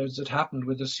episodes that happened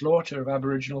with the slaughter of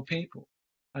Aboriginal people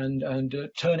and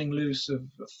turning loose of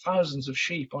thousands of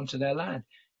sheep onto their land.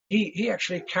 He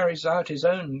actually carries out his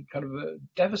own kind of a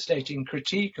devastating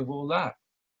critique of all that.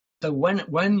 So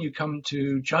when you come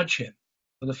to judge him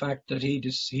for the fact that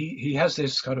he has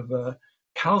this kind of a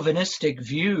Calvinistic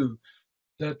view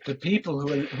that the people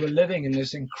who are living in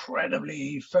this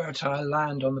incredibly fertile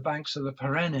land on the banks of the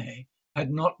Parene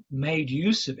had not made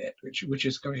use of it, which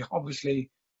is going obviously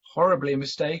horribly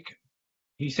mistaken.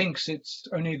 He thinks it's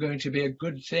only going to be a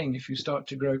good thing if you start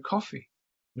to grow coffee,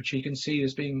 which he can see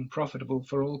as being profitable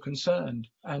for all concerned.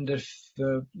 And if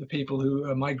the people who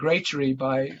are migratory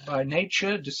by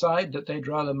nature decide that they'd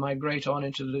rather migrate on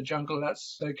into the jungle,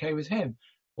 that's okay with him.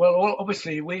 Well,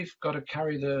 obviously, we've got to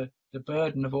carry the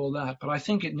burden of all that, but I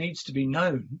think it needs to be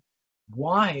known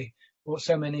why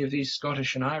so many of these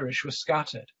Scottish and Irish were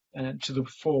scattered to the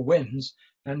four winds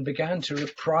and began to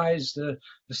reprise the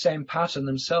same pattern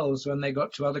themselves when they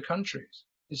got to other countries.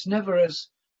 It's never as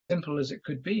simple as it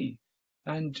could be.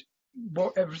 And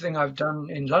everything I've done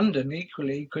in London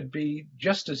equally could be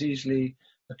just as easily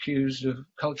accused of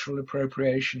cultural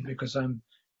appropriation because I'm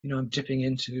dipping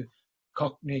into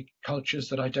Cockney cultures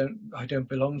that I don't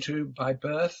belong to by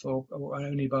birth or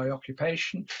only by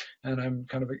occupation, and I'm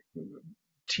kind of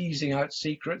teasing out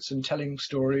secrets and telling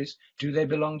stories. Do they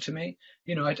belong to me?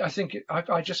 I think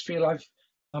I just feel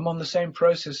I'm on the same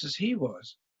process as he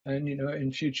was, and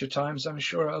in future times I'm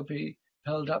sure I'll be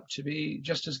held up to be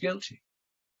just as guilty.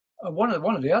 One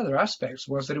of the other aspects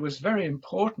was that it was very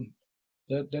important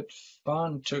that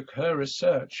Farn took her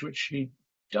research, which she'd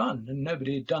done, and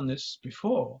nobody had done this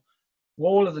before,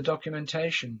 all of the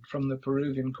documentation from the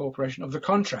Peruvian Corporation of the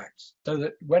contracts, so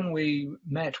that when we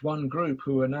met one group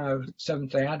who are now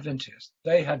Seventh-day Adventists,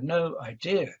 they had no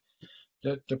idea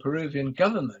that the Peruvian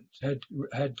government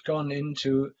had gone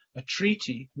into a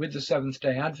treaty with the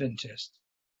Seventh-day Adventists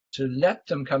to let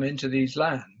them come into these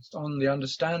lands on the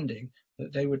understanding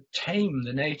that they would tame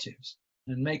the natives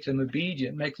and make them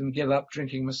obedient, make them give up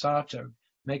drinking masato,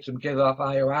 make them give up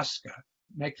ayahuasca,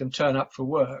 make them turn up for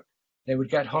work. They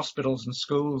would get hospitals and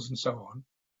schools and so on.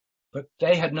 But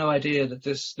they had no idea that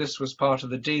this was part of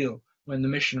the deal when the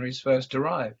missionaries first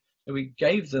arrived. So we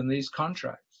gave them these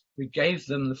contracts. We gave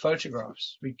them the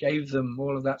photographs. We gave them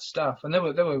all of that stuff. And there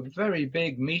were very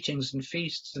big meetings and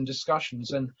feasts and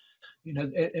discussions. And,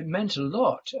 it meant a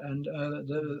lot. And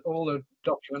all the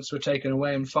documents were taken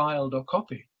away and filed or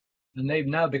copied. And they've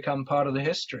now become part of the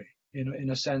history in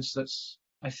a sense that's,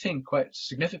 I think, quite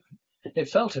significant. It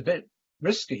felt a bit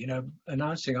risky,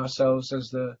 announcing ourselves as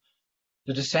the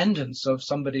descendants of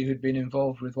somebody who'd been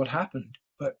involved with what happened.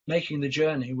 But making the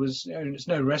journey was, it's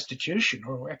no restitution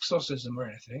or exorcism or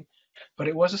anything, but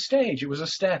it was a stage, it was a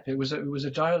step, it was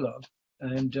a dialogue,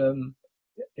 and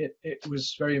it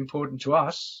was very important to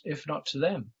us, if not to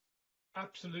them.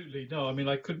 Absolutely. No, I mean,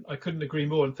 I couldn't agree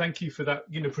more. And thank you for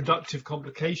that, productive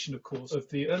complication, of course, of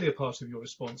the earlier part of your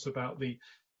response about the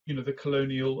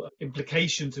colonial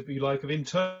implications, if you like, of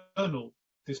internal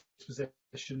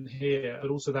dispossession here,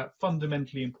 but also that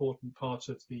fundamentally important part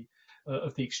of the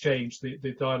exchange,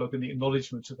 the dialogue and the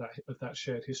acknowledgement of that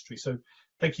shared history. So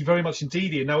thank you very much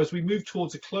indeed, Ian. Now, as we move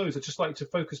towards a close, I'd just like to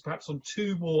focus perhaps on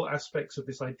two more aspects of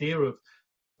this idea of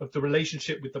the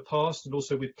relationship with the past and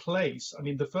also with place. I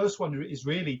mean, the first one is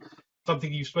really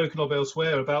something you've spoken of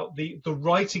elsewhere about the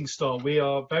writing style. We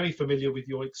are very familiar with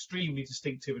your extremely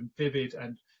distinctive and vivid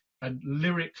and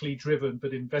lyrically driven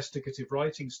but investigative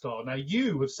writing style. Now,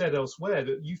 you have said elsewhere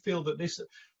that you feel that this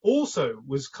also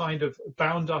was kind of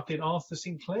bound up in Arthur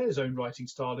Sinclair's own writing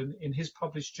style in his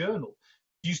published journal.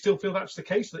 Do you still feel that's the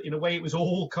case, that in a way it was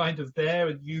all kind of there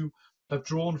and you have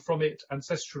drawn from it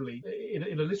ancestrally in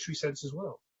a literary sense as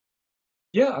well?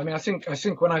 Yeah, I mean, I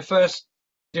think when I first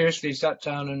seriously sat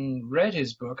down and read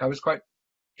his book, I was quite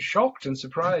shocked and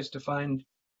surprised to find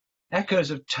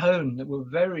echoes of tone that were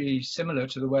very similar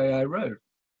to the way I wrote,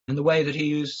 and the way that he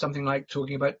used something like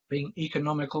talking about being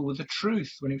economical with the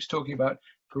truth when he was talking about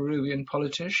Peruvian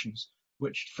politicians,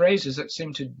 which phrases that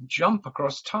seem to jump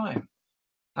across time.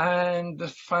 And the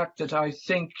fact that I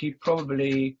think he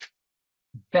probably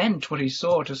bent what he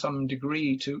saw to some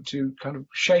degree to kind of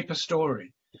shape a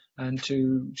story and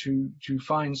to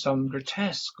find some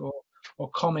grotesque or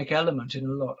comic element in a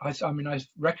lot. I mean, I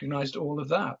recognized all of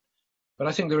that. But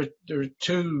I think there are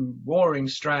two warring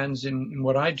strands in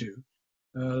what I do.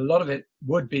 A lot of it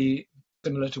would be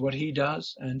similar to what he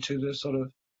does and to the sort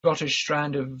of Scottish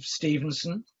strand of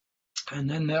Stevenson. And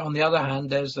then on the other hand,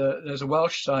 there's a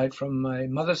Welsh side from my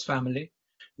mother's family,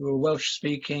 who are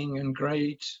Welsh-speaking and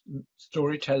great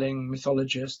storytelling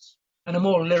mythologists, and a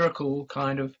more lyrical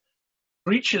kind of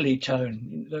preacherly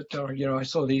tone. That I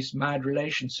saw these mad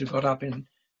relations who got up in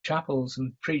chapels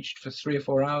and preached for 3 or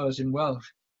 4 hours in Welsh.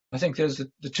 I think there's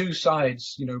the two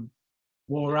sides,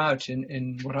 wore out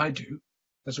in what I do,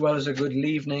 as well as a good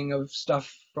leavening of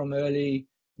stuff from early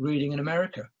reading in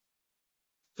America.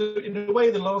 So in a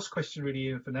way, the last question really,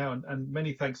 Ian, for now, and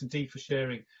many thanks indeed for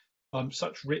sharing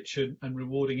such rich and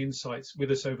rewarding insights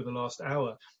with us over the last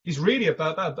hour, is really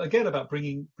about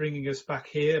bringing us back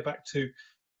here, back to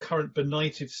current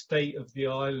benighted state of the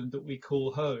island that we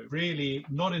call home. Really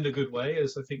not in a good way,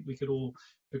 as I think we could all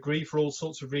agree, for all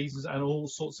sorts of reasons and all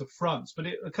sorts of fronts. But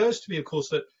it occurs to me, of course,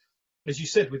 that, as you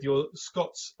said, with your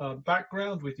Scots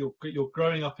background, with your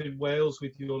growing up in Wales,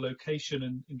 with your location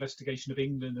and investigation of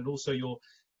England, and also your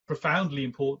profoundly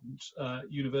important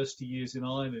university years in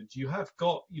Ireland, you have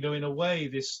got, in a way,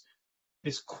 this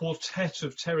quartet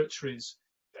of territories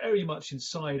very much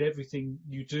inside everything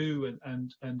you do,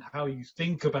 and how you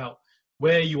think about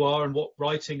where you are and what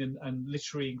writing and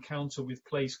literary encounter with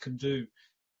place can do.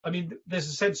 I mean, there's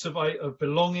a sense of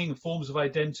belonging, forms of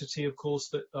identity, of course,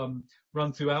 that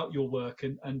run throughout your work,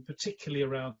 and particularly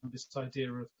around this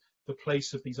idea of the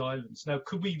place of these islands. Now,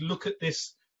 could we look at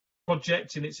this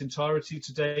project in its entirety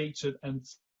today and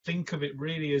think of it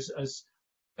really as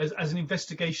an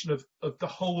investigation of the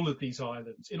whole of these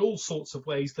islands in all sorts of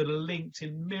ways that are linked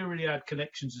in myriad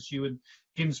connections, as you and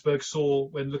Ginsberg saw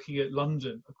when looking at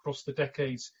London across the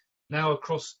decades, now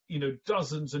across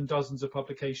dozens and dozens of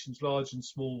publications, large and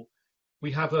small.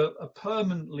 We have a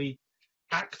permanently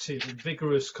active and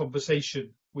vigorous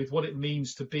conversation with what it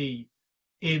means to be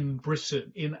in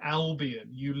Britain, in Albion.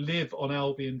 You live on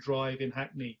Albion Drive in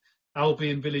Hackney.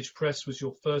 Albion Village Press was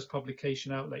your first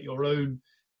publication outlet, your own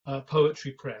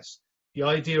poetry press. The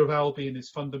idea of Albion is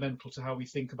fundamental to how we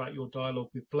think about your dialogue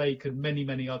with Blake and many,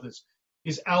 many others.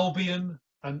 Is Albion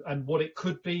and what it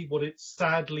could be, what it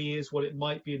sadly is, what it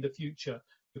might be in the future,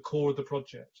 the core of the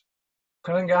project?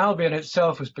 I think Albion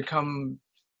itself has become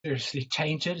seriously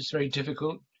tainted. It's very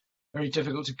difficult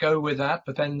to go with that.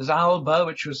 But then there's Alba,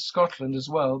 which was Scotland as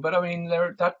well. But I mean,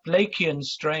 that Blakean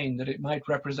strain that it might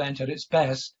represent at its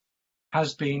best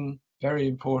has been very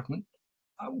important.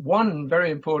 One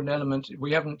very important element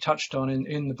we haven't touched on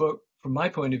in the book, from my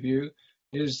point of view,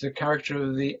 is the character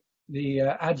of the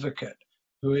advocate,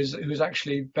 who is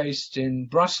actually based in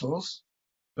Brussels,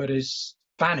 but is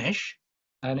Spanish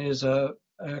and is a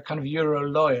kind of Euro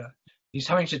lawyer. He's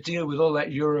having to deal with all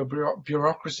that Euro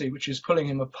bureaucracy, which is pulling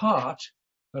him apart.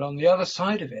 But on the other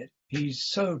side of it, he's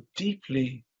so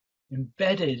deeply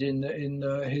embedded in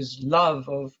his love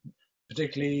of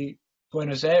particularly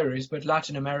Buenos Aires, but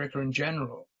Latin America in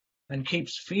general, and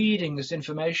keeps feeding this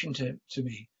information to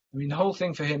me. I mean, the whole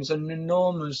thing for him is an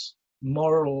enormous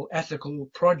moral, ethical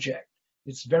project.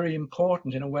 It's very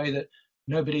important in a way that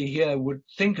nobody here would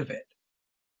think of it.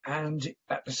 And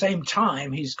at the same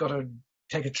time, he's got to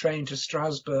take a train to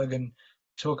Strasbourg and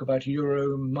talk about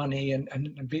Euro money and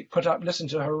listen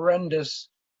to horrendous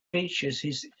speeches.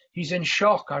 He's in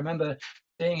shock. I remember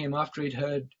seeing him after he'd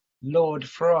heard Lord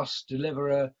Frost deliver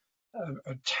a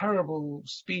terrible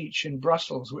speech in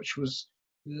Brussels, which was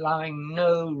allowing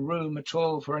no room at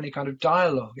all for any kind of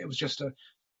dialogue. It was just a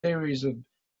series of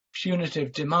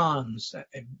punitive demands,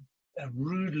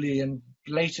 rudely and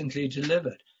blatantly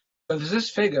delivered. So there's this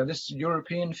figure, this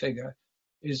European figure,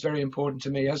 is very important to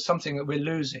me as something that we're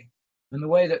losing. And the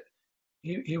way that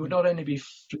he would not only be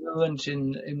fluent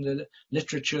in the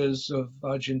literatures of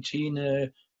Argentina,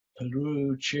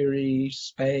 Peru, Chile,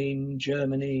 Spain,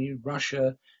 Germany,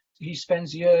 Russia. He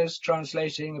spends years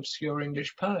translating obscure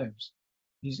English poems.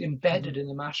 He's embedded in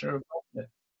the matter of Wagner.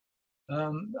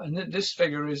 And this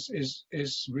figure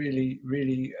is really,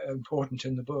 really important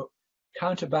in the book,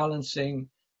 counterbalancing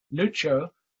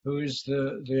Lucio, who is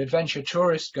the adventure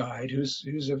tourist guide,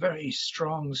 who's a very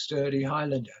strong, sturdy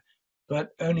Highlander, but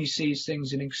only sees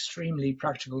things in extremely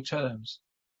practical terms.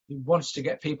 He wants to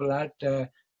get people out there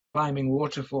climbing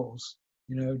waterfalls,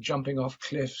 jumping off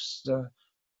cliffs,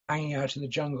 hanging out in the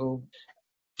jungle,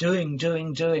 doing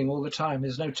all the time.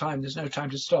 There's no time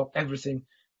to stop, everything.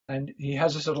 And he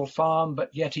has this little farm, but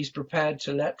yet he's prepared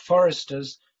to let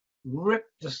foresters rip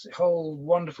this whole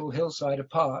wonderful hillside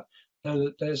apart so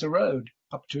that there's a road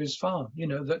up to his farm.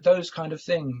 That those kind of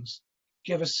things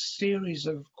give a series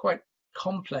of quite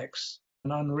complex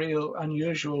and unreal,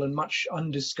 unusual, and much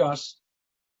undiscussed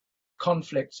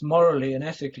conflicts morally and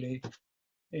ethically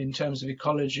in terms of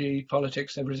ecology,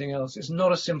 politics, everything else. It's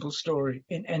not a simple story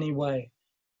in any way.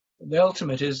 The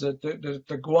ultimate is that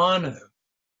the guano,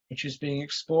 which is being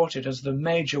exported as the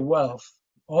major wealth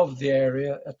of the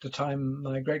area at the time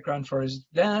my great-grandfather is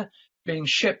there, being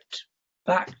shipped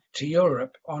back to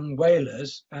Europe on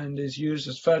whalers and is used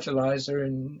as fertilizer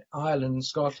in Ireland and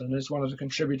Scotland as one of the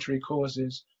contributory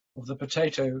causes of the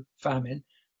potato famine,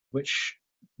 which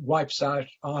wipes out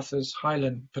Arthur's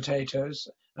Highland potatoes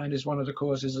and is one of the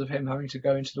causes of him having to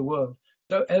go into the world.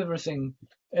 So everything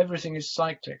is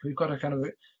cyclic. We've got to kind of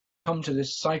come to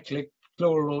this cyclic,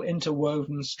 plural,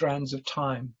 interwoven strands of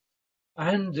time.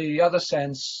 And the other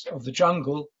sense of the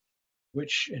jungle,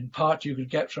 which in part you could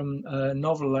get from a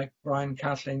novel like Brian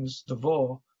Cathling's The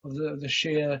Vore, of the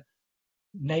sheer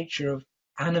nature of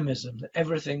animism, that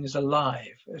everything is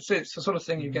alive. It's the sort of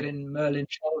thing you get in Merlin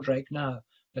Sheldrake now,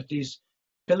 that these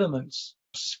filaments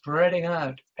spreading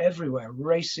out everywhere,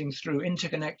 racing through,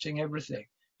 interconnecting everything.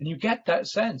 And you get that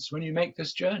sense when you make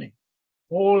this journey.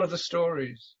 All of the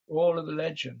stories, all of the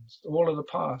legends, all of the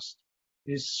past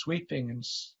is sweeping and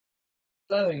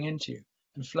flowing into you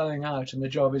and flowing out, and the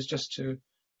job is just to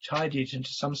tidy it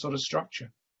into some sort of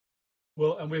structure.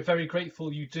 Well, and we're very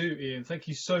grateful you do, Ian. Thank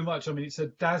you so much. I mean, it's a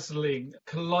dazzling,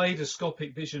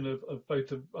 kaleidoscopic vision of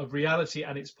both of reality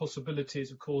and its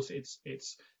possibilities. Of course, its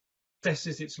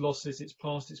successes, its losses, its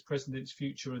past, its present, its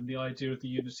future, and the idea of the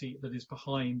unity that is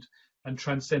behind and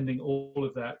transcending all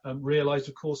of that, realised,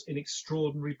 of course, in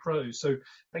extraordinary prose. So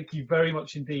thank you very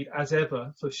much indeed, as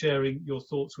ever, for sharing your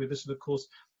thoughts with us. And of course,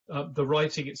 the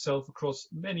writing itself across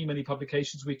many, many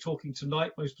publications. We're talking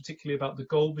tonight most particularly about The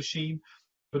Gold Machine,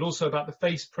 but also about the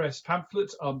Face Press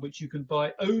pamphlet, which you can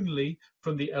buy only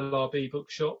from the LRB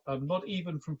bookshop, not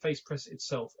even from Face Press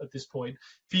itself at this point.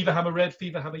 Fever Hammer Red,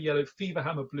 Fever Hammer Yellow, Fever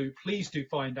Hammer Blue. Please do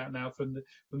find out now from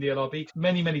the LRB.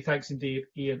 Many, many thanks indeed,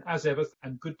 Ian, as ever,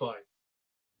 and goodbye.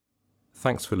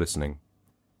 Thanks for listening.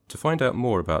 To find out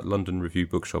more about London Review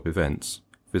Bookshop events,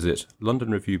 visit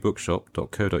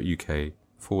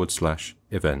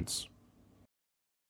londonreviewbookshop.co.uk/events.